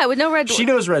 stuff. Yeah, I would know Red Dwarf. She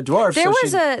knows Red Dwarf. There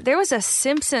so was a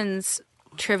Simpsons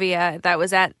trivia that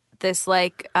was at this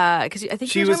because I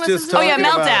think She you were was talking about just Simpsons. Oh yeah, talking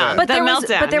about meltdown. it. But The there was,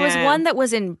 meltdown. but there was yeah, one that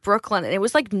was in Brooklyn, and it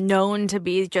was like known to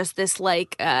be just this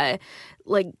like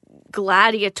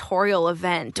gladiatorial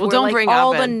event. Well, where, don't like, bring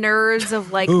all Abed. the nerds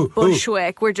of like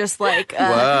Bushwick were just like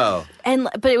Wow.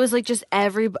 but it was like just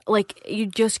like you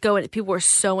just go and people were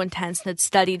so intense and had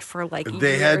studied for like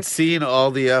They years. had seen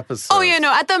all the episodes. Oh yeah,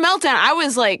 no. At the meltdown, I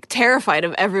was like terrified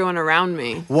of everyone around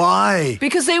me Why?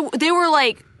 because they were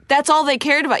like. That's all they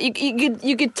cared about.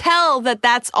 You could tell that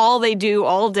that's all they do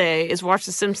all day is watch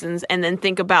The Simpsons and then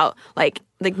think about like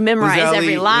memorize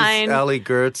every line. Was Allie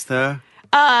Gertz there?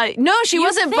 No, she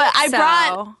wasn't. think But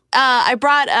so. I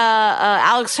brought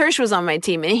Alex Hirsch was on my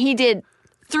team, and he did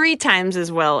 3 times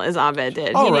as well as Abed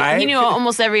did. All He right. knew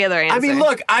almost every other answer. I mean,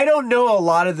 look, I don't know a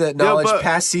lot of the knowledge but-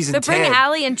 past season But bring 10.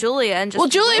 Allie and Julia and just. well,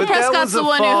 Julia But that Prescott's was the a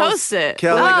one who false- hosts it.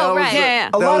 Kelly, Oh, that right. was Yeah.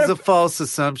 A that lot was of- a false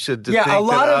assumption to Yeah, think a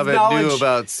lot that of Abed knowledge- knew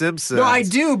about Simpsons. No, I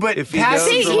do, but If he past knows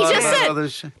See, a season he lot just about said- other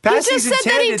He past just season said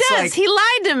 10, that he it's does. like, He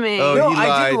lied to me. Oh, No, he I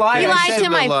lied. didn't lie. He I lied said to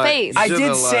shouldn't my have lied. face. I Shouldn't did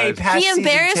have say lied. past He season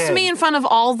embarrassed 10. me in front of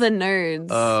all the nerds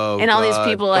Oh, and all these God.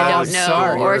 people I Oh, don't know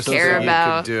sorry. or Worst care thing you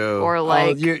about could do. or Oh,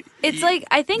 like. It's like,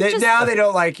 I think just. now they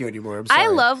don't like you anymore. I'm sorry. I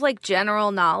love like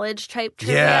general knowledge type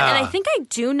trivia, Yeah. and I think I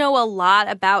do know a lot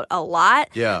about a lot.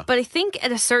 Yeah. But I think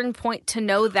at a certain point, to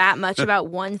know that much about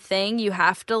one thing, you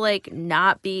have to like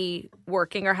not be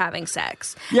working or having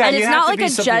sex. Yeah, and you it's have not to like be a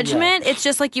something, judgment. It's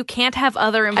just like you can't have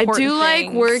other I important. do like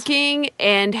things. working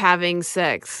and having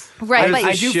sex. right? There's But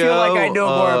I a do feel like I know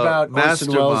show, more about Orson Welles than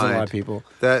a lot Mastermind. of people.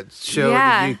 That show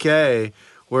Yeah. in the UK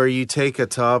where you take a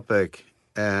topic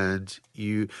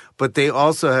but they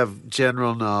also have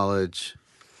general knowledge.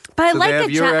 But I So like they have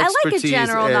a your I like a expertise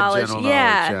general and knowledge. general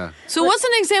Yeah. knowledge, So what's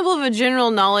an example of a general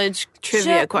knowledge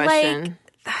trivia Ju- question?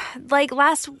 Like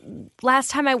last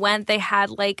time I went, they had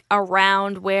like a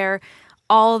round where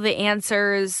all the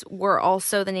answers were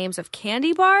also the names of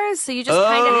candy bars. So you just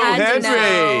kind of had Henry. to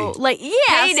know, like, yeah,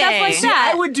 Payday. stuff like See,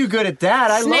 that. I would do good at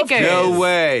that. I love Snickers. kids. No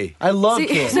way. I love So,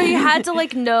 kids. so you had to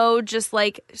like know just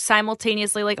like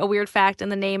simultaneously like a weird fact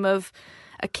and the name of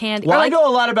a candy. Well, or, I like, know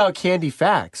a lot about candy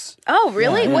facts. Oh,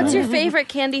 really? Yeah. What's your favorite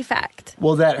candy fact?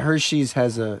 Well, that Hershey's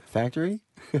has a factory.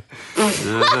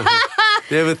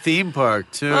 They have a theme park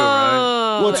too,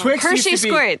 right? Well, Twix Hershey used to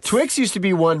be, Squirts. Twix used to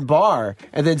be one bar,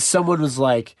 and then someone was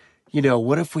like,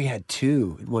 what if we had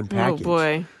 2 in one Oh package?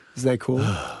 boy. Isn't that cool?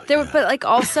 There were, but like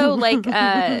also like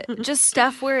just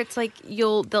stuff where it's like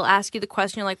they'll ask you the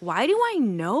question, you're like, why do I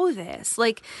know this?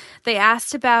 Like they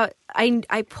asked about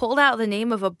I pulled out the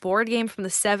name of a board game from the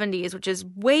 70s, which is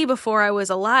way before I was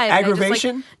alive. and I just, like,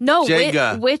 Aggravation? no,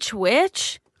 Jenga. which?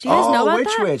 Do you guys know about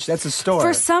that? Witch? That's a store.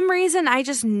 For some reason, I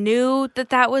just knew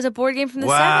that was a board game from the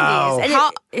Wow. 70s.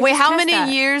 And Wait, it's how just many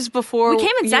that. years before We came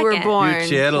in you were second. born? You're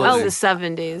channeling. Was the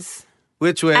 70s.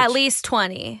 Which At least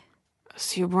 20.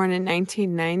 So you were born in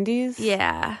 1990s?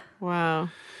 Yeah. Wow.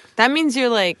 That means you're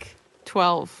like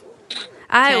 12.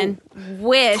 I 10.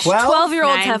 wish 12?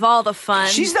 12-year-olds 9. have all the fun.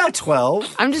 She's not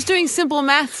 12. I'm just doing simple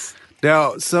maths.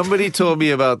 Now, somebody told me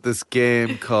about this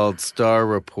game called Star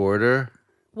Reporter.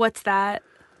 What's that?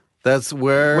 That's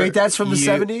where. Wait, that's from the you-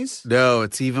 70s? No,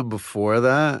 it's even before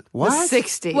that. What? The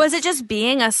 60s. Was it just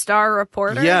being a star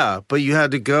reporter? Yeah, but you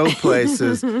had to go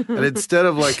places, and instead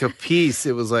of like a piece,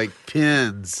 it was like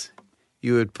pins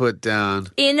you would put down.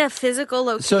 In a physical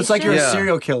location? So it's like you're Yeah. a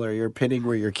serial killer. You're pinning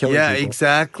where you're killing Yeah, people.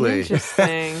 exactly.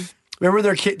 Interesting. Remember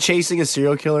they're chasing a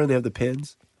serial killer and they have the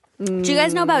pins? Do you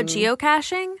guys know about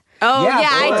geocaching? Oh, Yeah, yeah,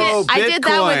 oh, I did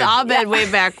that with Bitcoin. Abed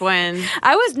way back when.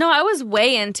 I was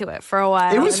way into it for a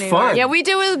while. It was in New fun. York. Yeah, we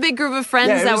did with a big group of friends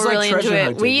Yeah, it that was were like really into treasure it.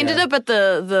 hunting, We ended yeah. up at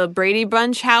the Brady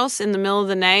Bunch house in the middle of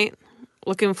the night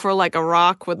looking for like a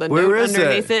rock with a Where note is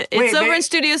underneath it? it. It's Wait, over ma- in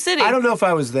Studio City. I don't know if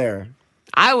I was there.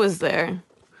 I was there.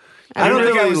 I don't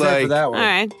think I really was there for like- that All one.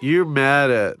 right. You're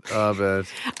mad at Abed.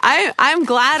 I'm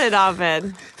glad at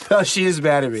Abed. Oh, she is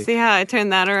mad at me. See how I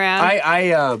turned that around? I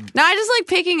no, I just like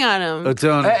picking on him. Oh,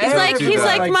 don't. He's He's don't like do he's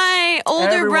that. like my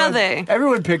older brother.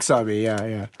 Everyone picks on me.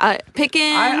 Yeah.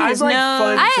 Picking I his like nose.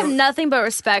 fun- I have nothing but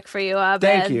respect for you, Abed.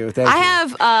 Thank you. I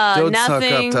have Don't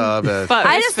nothing. suck up to Abed. But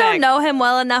I just don't respect. know him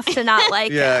well enough to not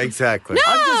like Yeah, him. exactly.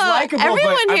 I'm just likable,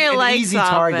 everyone but here I'm an likes easy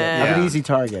target. Abed. I'm Yeah. an easy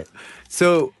target.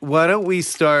 So why don't we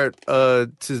start to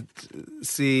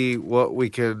see what we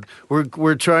can?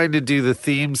 We're trying to do the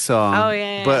theme song. Oh,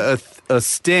 yeah. But a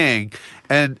sting,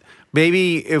 and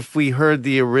maybe if we heard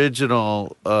the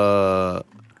original,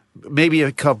 maybe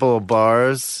a couple of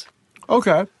bars.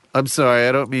 Okay. I'm sorry,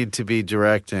 I don't mean to be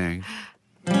directing.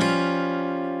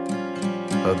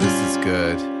 Oh, this is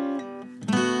good.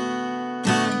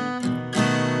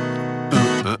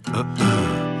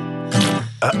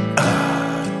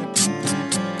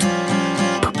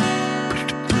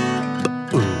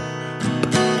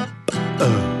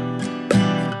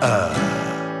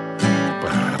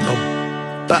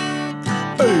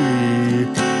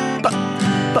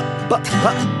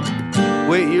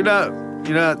 Wait, you're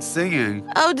not singing.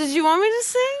 Oh, did you want me to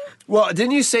sing? Well,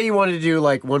 didn't you say you wanted to do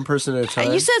like one person at a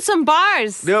time? You said some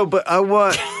bars. No, but I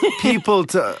want people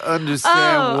to understand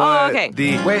Oh, what okay.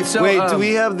 the Wait, so, do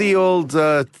we have the old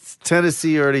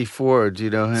Tennessee Ernie Ford? Do you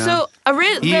know him? So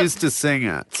he used to sing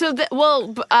it. So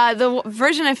the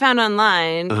version I found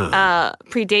online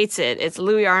predates it. It's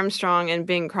Louis Armstrong and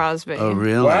Bing Crosby. Oh,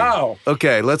 really? Wow.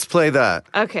 Okay, let's play that.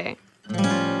 Okay.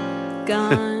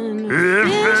 Gone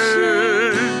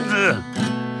fishing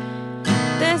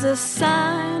a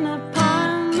sign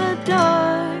upon the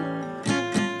door.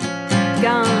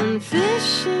 Gone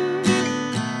fishing.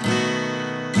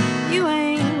 You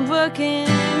ain't working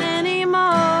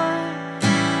anymore.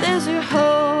 There's your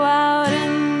hoe out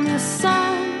in the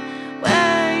sun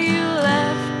where you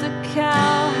left the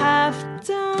cow half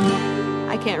down.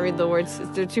 I can't read the words.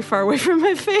 They're too far away from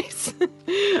my face.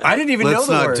 I didn't even Let's know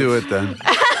the not words. do it then.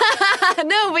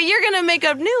 No, but you're gonna make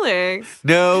up new lyrics.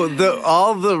 No,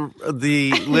 all the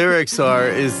lyrics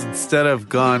is instead of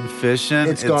gone fishing,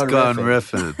 It's it's gone gone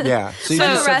riffing. riffing. Yeah. So you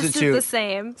And just the rest is substitute. the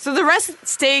same. So the rest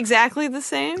stay exactly the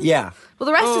same? Yeah. Well,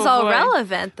 the rest Oh, is all boy.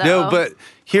 relevant, though. No, but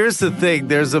here's the thing.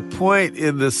 There's a point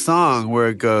in the song where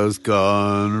it goes,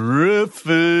 gone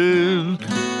riffing,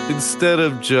 instead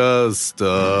of just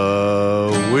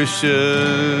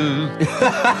wishing.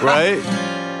 Right?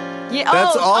 Yeah,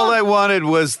 That's all I wanted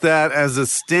was that as a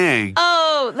sting.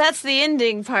 Oh, that's the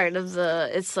ending part of the.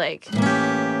 It's like.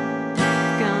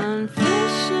 Gone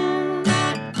fishing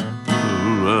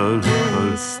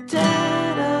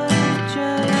instead of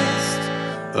just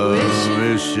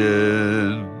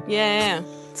Wishing. Yeah.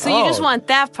 So you just Oh. want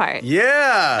that part.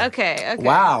 Yeah. Okay.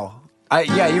 Wow.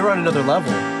 Yeah, you're on another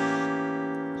level.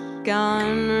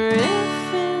 Gone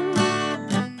riffing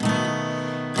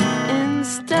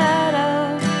instead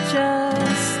of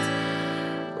just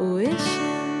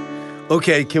wishing.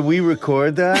 Okay, can we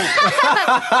record that?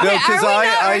 No, because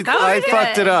I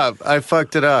fucked it up. I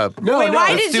fucked it up. No, Wait, no. why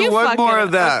Let's did do you one fuck more it of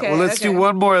up? that. Okay, Well, let's do okay.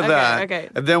 one more of Okay, that. okay.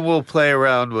 And then we'll play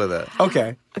around with it.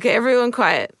 Okay. Okay, everyone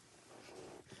quiet.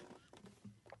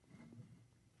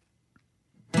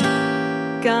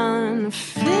 Gone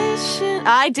fishing.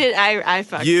 I did. I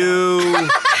fucked up. You.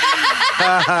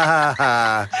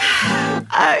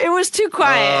 It was too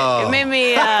quiet. Oh. It made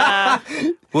me Well,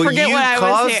 forget you what I was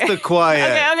caused here. the quiet.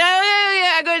 Okay,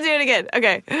 I'm going to do it again.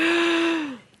 Okay.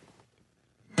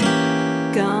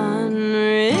 Gone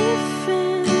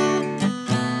riffing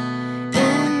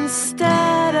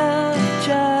instead of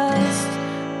just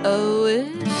a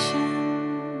wishing.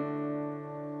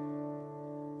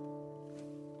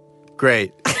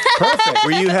 Great. Perfect.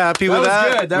 Were you happy with was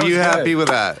that? good. That Were you was good. happy with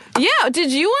that? Yeah,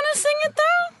 did you want to sing it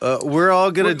though? We're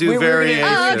all gonna do we're gonna- variations.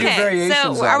 we're Oh, gonna do okay. variations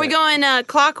So on are we it. going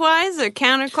clockwise or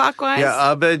counterclockwise?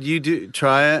 Yeah, Abed, you do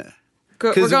try it.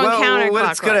 We're going counterclockwise.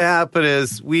 what's gonna happen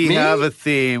is we Me? have a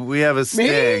theme, we have a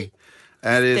sting,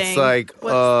 and it's Sting. like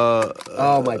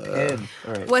Oh, my pen.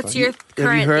 All right. What's fine. your have you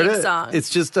current heard big it? song? It's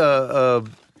just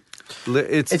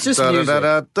It's just da- music. da-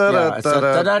 da- da- Yeah, da- it's da-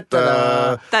 da-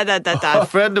 da-da-da-da. Da, da, da, A da.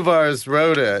 friend of ours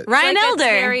wrote it. Ryan like Elder. a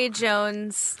Terry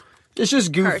Jones. It's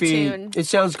just goofy. Cartoon. It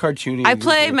sounds cartoony. I and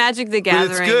play goofy. Magic the But it's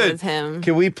Gathering good. with him.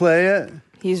 Can we play it?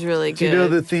 He's really Do good. you know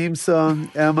the theme song,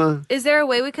 Emma? Is there a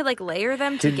way we could like layer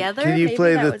them Can, together? can you Maybe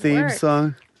play that the would theme work.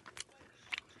 song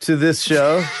to this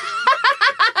show?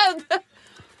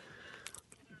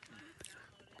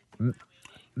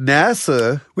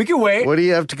 NASA? We can wait. What do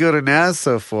you have to go to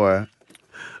NASA for?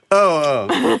 Oh.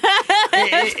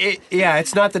 Yeah,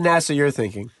 it's not the NASA you're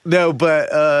thinking. No,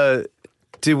 but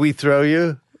did we throw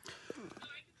you?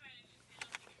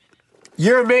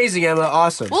 You're amazing, Emma.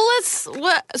 Awesome.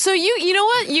 Well, so you know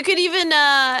what? You could even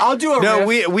I'll do a No,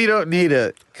 riff. we don't need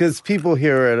it because people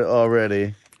hear it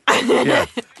already. Yeah.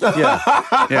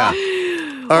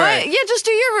 All right. yeah, just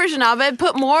do your version of it.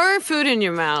 Put more food in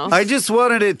your mouth. I just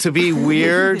wanted it to be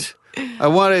weird. I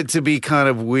wanted it to be kind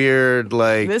of weird,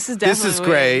 like This is this is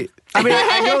definitely great. I mean,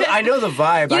 I know the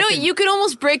vibe. You I know, can- you could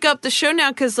almost break up the show now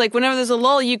because, like, whenever there's a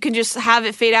lull, you can just have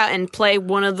it fade out and play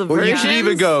one of the Well, you versions. can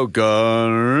even go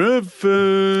Gone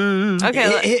Riffin'.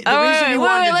 Okay, The reason he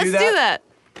wanted to let's do do that- that.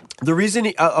 The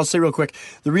reason I'll say real quick,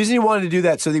 the reason he wanted to do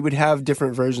that so they would have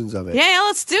different versions of it. Yeah,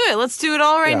 let's do it. Let's do it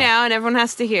all right Yeah. now, and everyone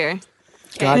has to hear.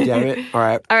 God damn it! All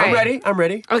right, All right. I'm ready. I'm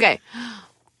ready. Okay.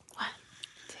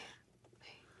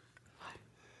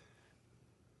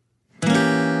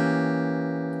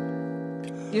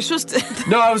 You're supposed to.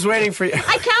 No, I was waiting for you. I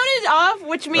counted off,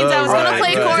 which means I was right, going to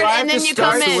play a right. chord, Do I have and then to you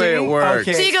start come That's the way in. it works.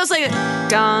 Okay. So he goes like,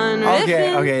 gone Okay,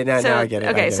 riffing. okay, now I get it, I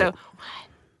Okay, get so it.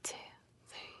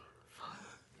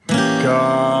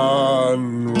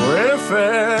 Gone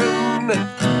riffing,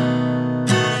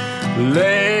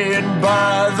 laying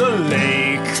by the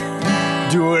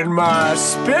lake, doing my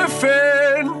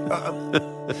spiffing.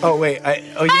 Oh wait,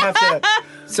 you have to.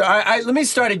 So I let me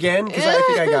start again because I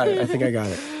think I got it. I think I got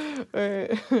it.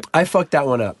 I fucked that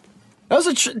one up. That was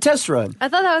a test run. I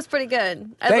thought that was pretty good.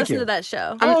 I Thank listened you. to that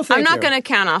show. Oh, thank I'm not you. going to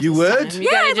count off. You this would? time. You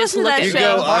Yeah, gotta I just listened to look that at You show. it.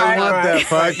 go, All I right, want all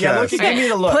that right. podcast. Yeah, look, give me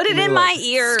the look. Put give it me in the my look.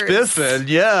 ears. Biffin',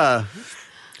 yeah.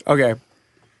 Okay.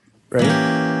 Ready?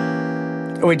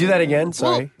 Oh wait, do that again. Well,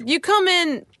 Sorry. you come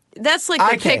in That's like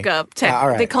the Okay. pickup. All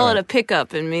right, They call all it right. a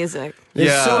pickup in music. This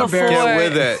is Yeah, so get embarrassing.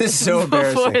 with it. This is so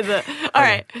Before embarrassing. the. All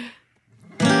right.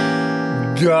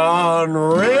 Gone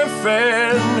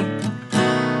riffing.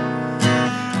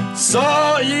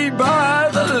 Saw ye by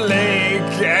the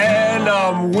lake, and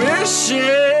I'm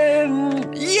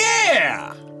wishing,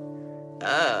 yeah.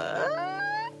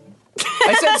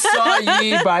 I said saw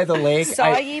ye by the lake. Saw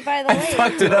I ye by the lake.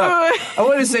 fucked it up. I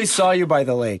want to say saw you by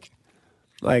the lake.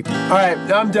 Like, all right,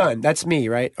 I'm done. That's me,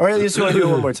 right? Or at least you want to do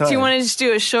it one more time. Do you want to just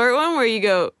do a short one where you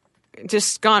go,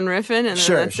 just gone riffing and then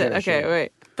Sure, that's sure, it? Okay, sure.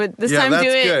 wait. But this Yeah, time that's do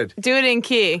it. good. Do it in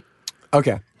key.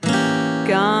 Okay,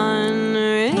 Gone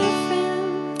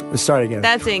riffing. let's start again.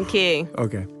 That's in key.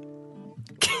 Okay.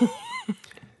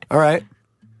 All right.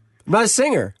 I'm not a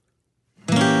singer.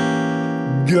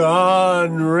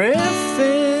 Gone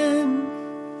riffing.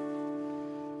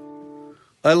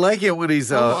 I like it when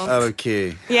he's Almost. out of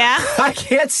key. Yeah. I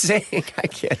can't sing. I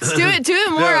can't sing. Do it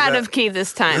more out of key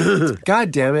this time. God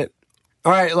damn it.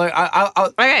 All right, like I'll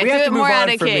Okay, we do have it to move more on out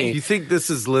of for key. me. You think this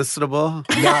is listenable?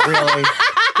 Not really.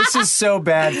 This is so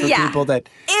bad for Yeah. people that.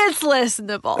 It's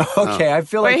listenable. Okay, I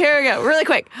feel Wait, like here we go. Really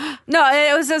quick. No,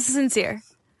 it was just sincere.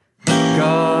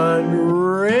 gone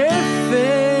riffing.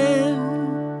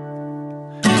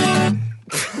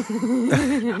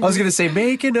 I was gonna say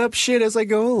making up shit as I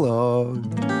go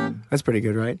along. That's pretty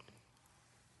good, right?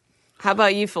 How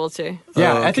about you, Fulcher?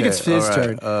 Yeah, Oh, I think okay, it's his all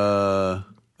right. turn.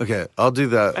 Okay, I'll do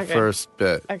that Okay. first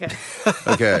bit. Okay.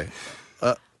 Okay.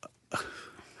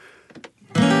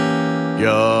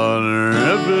 Gone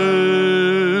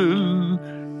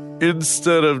ripping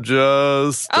instead of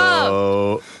just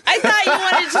Oh. I thought you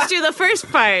wanted to just do the first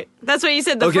part. That's what you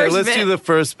said. The Okay, first let's bit. do the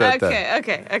first bit then.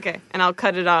 Okay. And I'll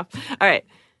cut it off. All right.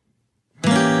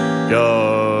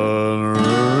 Gone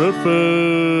ripping.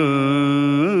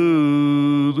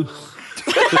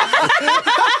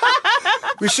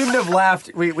 We shouldn't have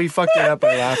laughed. We fucked it up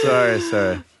by laughing.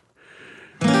 Sorry.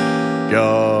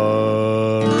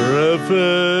 Gone ripping.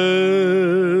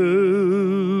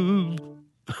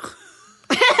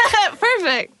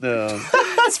 Perfect. No.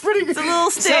 That's pretty good. It's a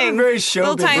little Sounded sting. very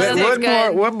Little showbiz. tiny Wait, sting.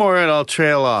 Good. One more, and I'll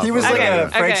trail off. He was like Okay, a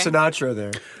Frank okay. Sinatra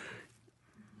there.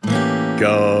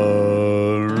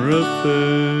 Gone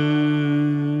ripping.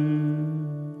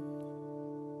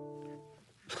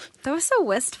 That was so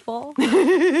wistful.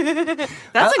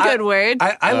 That's a good word.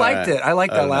 I liked right. it. I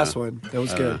liked that last one. That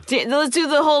was good. Let's do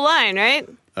the whole line, right?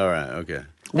 All right, okay.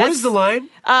 What is the line?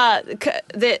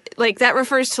 That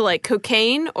refers to like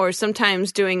cocaine, or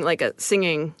sometimes doing like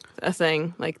singing a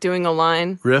thing, like doing a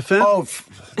line. Riffing? Oh,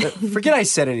 forget I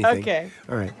said anything. Okay.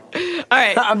 All right. All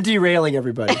right. I'm derailing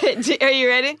everybody. Are you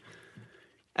ready?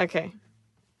 Okay.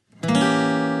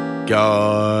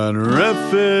 Gone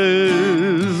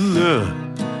riffing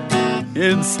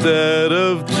instead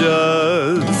of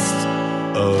just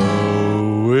a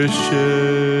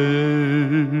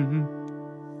wishing.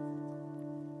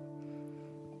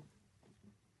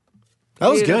 That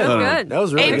was good. That's good. That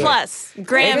was really A good. plus.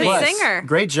 Grammy. Good Plus. singer.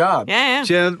 Great job. Yeah.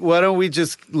 Jen, why don't we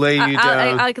just lay you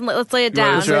down? I can let's lay it You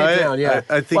wanna down. try? Lay it down, yeah.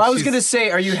 I think well, I was she's- going to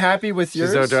say, are you happy with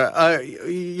She's yours?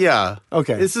 yeah.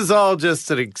 Okay. This is all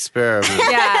just an experiment.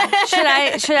 Yeah. Should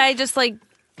I just like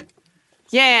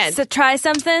Yeah. try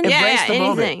something? Yeah. Embrace the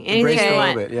moment. anything. Embrace Anything the you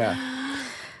want. moment, yeah.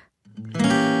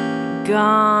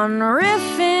 Gone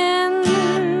riffing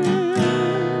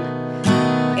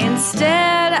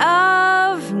instead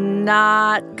of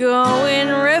not going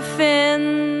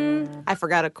riffing. I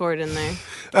forgot a chord in there.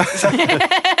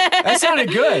 That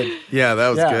sounded good. Yeah, that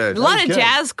was Yeah. good. A lot was of good.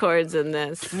 jazz chords in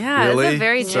this. Yeah, Really? it's a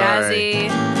very Sorry.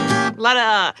 jazzy. A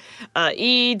lot of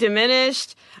E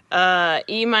diminished,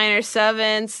 E minor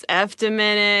sevenths, F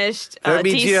diminished, That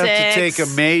means D6. you have to take a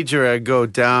major and go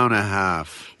down a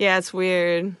half. Yeah, it's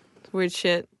weird. Weird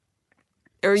shit.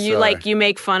 Or you Sorry. you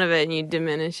make fun of it and you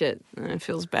diminish it, and it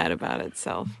feels bad about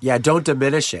itself. Yeah, don't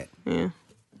diminish it. Yeah.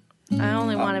 I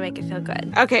only want to make it feel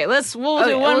good. Okay, we'll do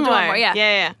Okay, one we'll do more. one more, yeah.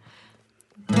 Yeah.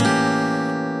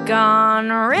 Gone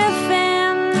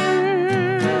riffing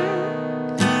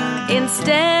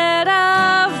instead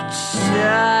of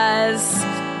just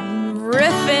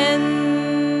riffing.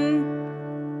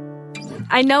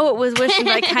 I know it was wishing,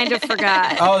 but I kind of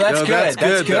forgot. Oh, that's No, good. that's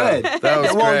That's good, good. though. That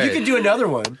was well, great. you could do another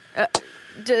one.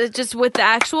 Just with the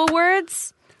actual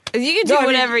words? You can do No, I mean,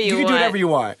 whatever you You want. can do whatever you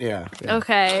want. Yeah. yeah.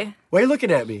 Okay. Why are you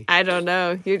looking at me? I don't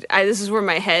know. This is where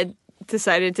my head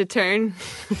decided to turn.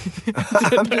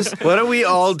 Why don't we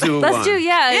all do one? Let's do,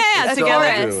 yeah. Yeah, a together.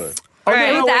 chorus. Do it.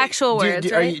 Right, with the wait. actual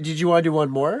words, right? Did you want to do one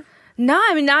more? No,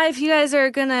 I mean, not if you guys are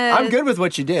gonna. I'm good with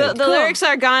what you did. The lyrics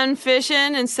are gone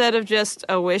fishing instead of just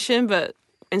a wishing, but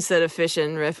instead of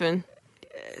fishing, riffing.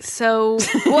 So,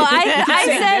 well, I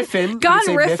say said Miffin. You gone could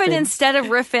say riffin Miffin. instead of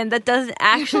riffin. That doesn't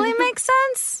actually make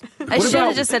sense. I should about-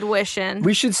 have just said wishin'.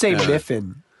 We should say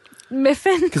Miffin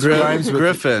Miffin. because it rhymes with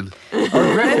Griffin. or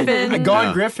Griffin. Griffin. Gone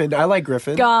Yeah. Griffin. I like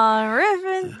Griffin. Gone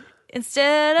riffin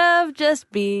instead of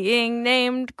just being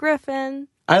named Griffin.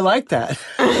 I like that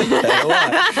a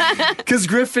lot because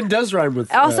Griffin does rhyme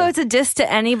with. Also, it's a diss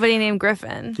to anybody named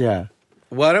Griffin. yeah.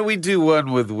 Why don't we do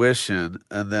one with wishing,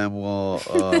 and then we'll.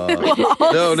 All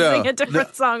no, sing a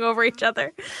different song over each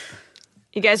other.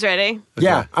 You guys ready?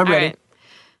 Yeah, I'm All ready. right.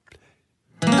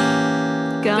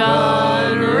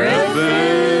 Gone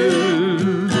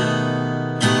riffin'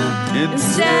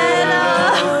 instead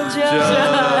of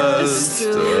just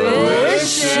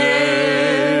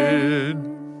wishing.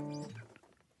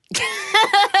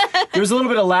 There was a little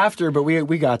bit of laughter, but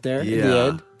we got there in the Yeah.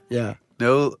 end. Yeah.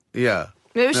 No, yeah.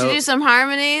 Maybe we should No. do some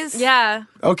harmonies. Yeah.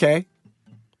 Okay.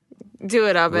 Do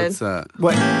it, Abed. What's that?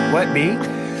 What me?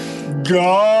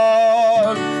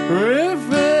 Gone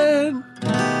Griffin.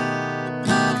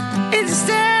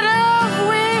 Instead of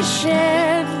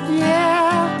wishing,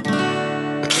 yeah.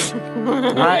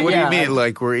 What do you mean?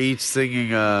 Like we're each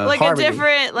singing Like harmony. a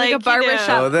different, like a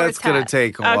barbershop. Oh, that's gonna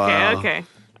take a while. Okay.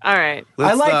 All right. I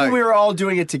Let's like not- when we were all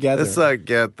doing it together. Let's not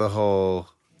get the whole.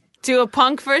 Do a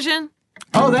punk version.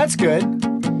 Oh, that's good.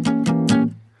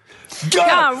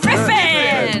 Gone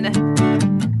riffin'.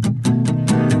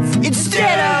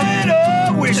 Instead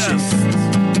of wishing.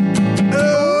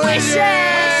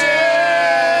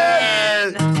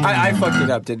 I fucked it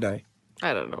up, didn't I?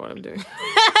 I don't know what I'm doing.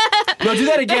 No, do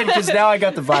that again because now I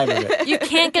got the vibe of it. You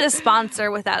can't get a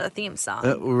sponsor without a theme song.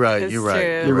 Right, It's you're right.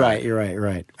 true. You're right. You're right. You're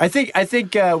right. I think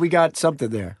we got something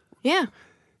there. Yeah.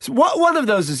 So one of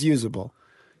those is usable.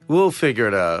 We'll figure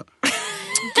it out. Do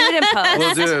it in post.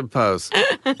 We'll do it in post.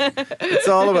 It's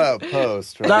all about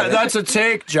post, right? That's a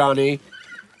take, Johnny.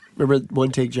 Remember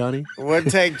One Take Johnny? One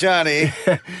take, Johnny.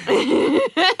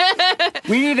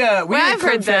 We need I've Kurt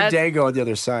heard that. Fandango on the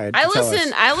other side. I to tell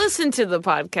us. listen to the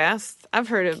podcast. I've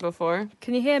heard it before.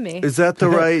 Can you hear me? Is that the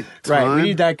right time? Right, we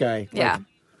need that guy. Yeah.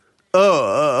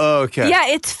 Oh, okay. Yeah,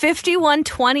 it's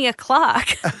 51:20 o'clock.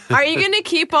 Are you going to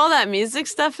keep all that music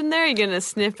stuff in there? Or are you going to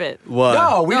snip it? What?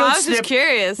 No, we No, don't I was snip. just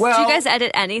curious. Well, Do you guys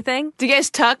edit anything? Do you guys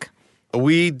tuck?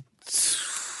 We.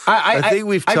 I think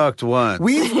we've talked once.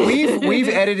 We've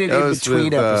edited That in was between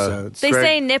with, episodes. They Greg-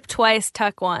 say nip twice,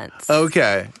 tuck once.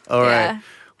 Okay. All right. Yeah.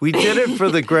 We did it for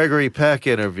the Gregory Peck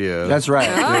interview. That's right.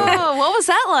 Oh, what was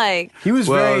that like? He was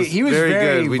Well, very he was very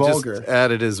good. We vulgar. just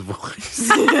added his voice.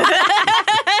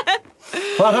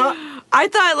 I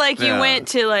thought like you Yeah. went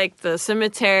to like the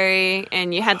cemetery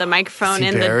and you had the microphone he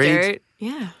in buried? the dirt.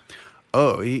 Yeah,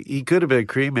 Oh, he could have been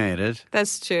cremated.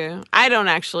 that's true. I don't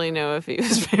actually know if he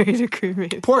was buried or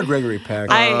cremated. Poor Gregory Peck.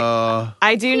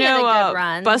 I do He had know a good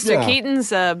run. Buster Yeah. Keaton's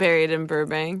buried in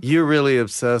Burbank. You're really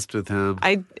obsessed with him.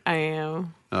 I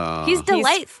am. He's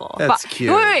delightful. That's Wait,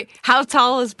 cute. wait, how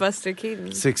tall is Buster Keaton?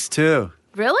 6'2",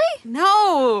 Really?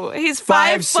 No, he's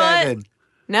 5'7". 5'7".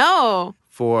 No,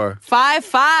 4.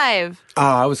 5'5". Oh,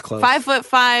 I was close.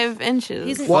 5'5" inches.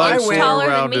 He's an Well, I inch went taller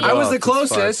than rounded me. I was off. the It's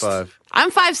closest. 5'5".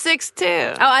 I'm 5'6" too.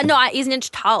 Oh, I know. He's an inch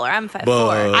taller. I'm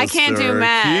 5'4". I can't do Buster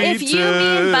math. If you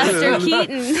mean Buster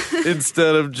Keaton,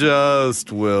 Instead of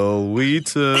just Will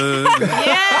Wheaton.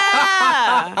 Yeah,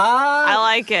 I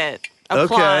like it.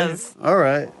 Applause. Okay. All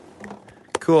right.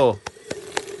 Cool.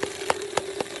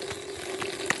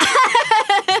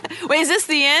 Wait, is this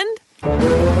the end?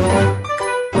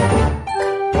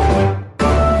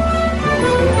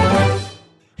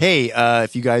 Hey,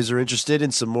 if you guys are interested in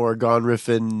some more Gone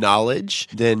Riffin knowledge,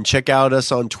 then check out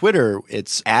us on Twitter.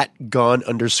 It's at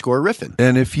Gone_Riffin.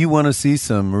 And if you want to see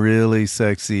some really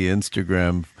sexy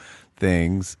Instagram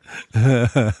things,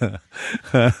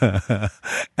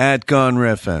 at Gone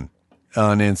Riffin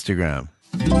on Instagram.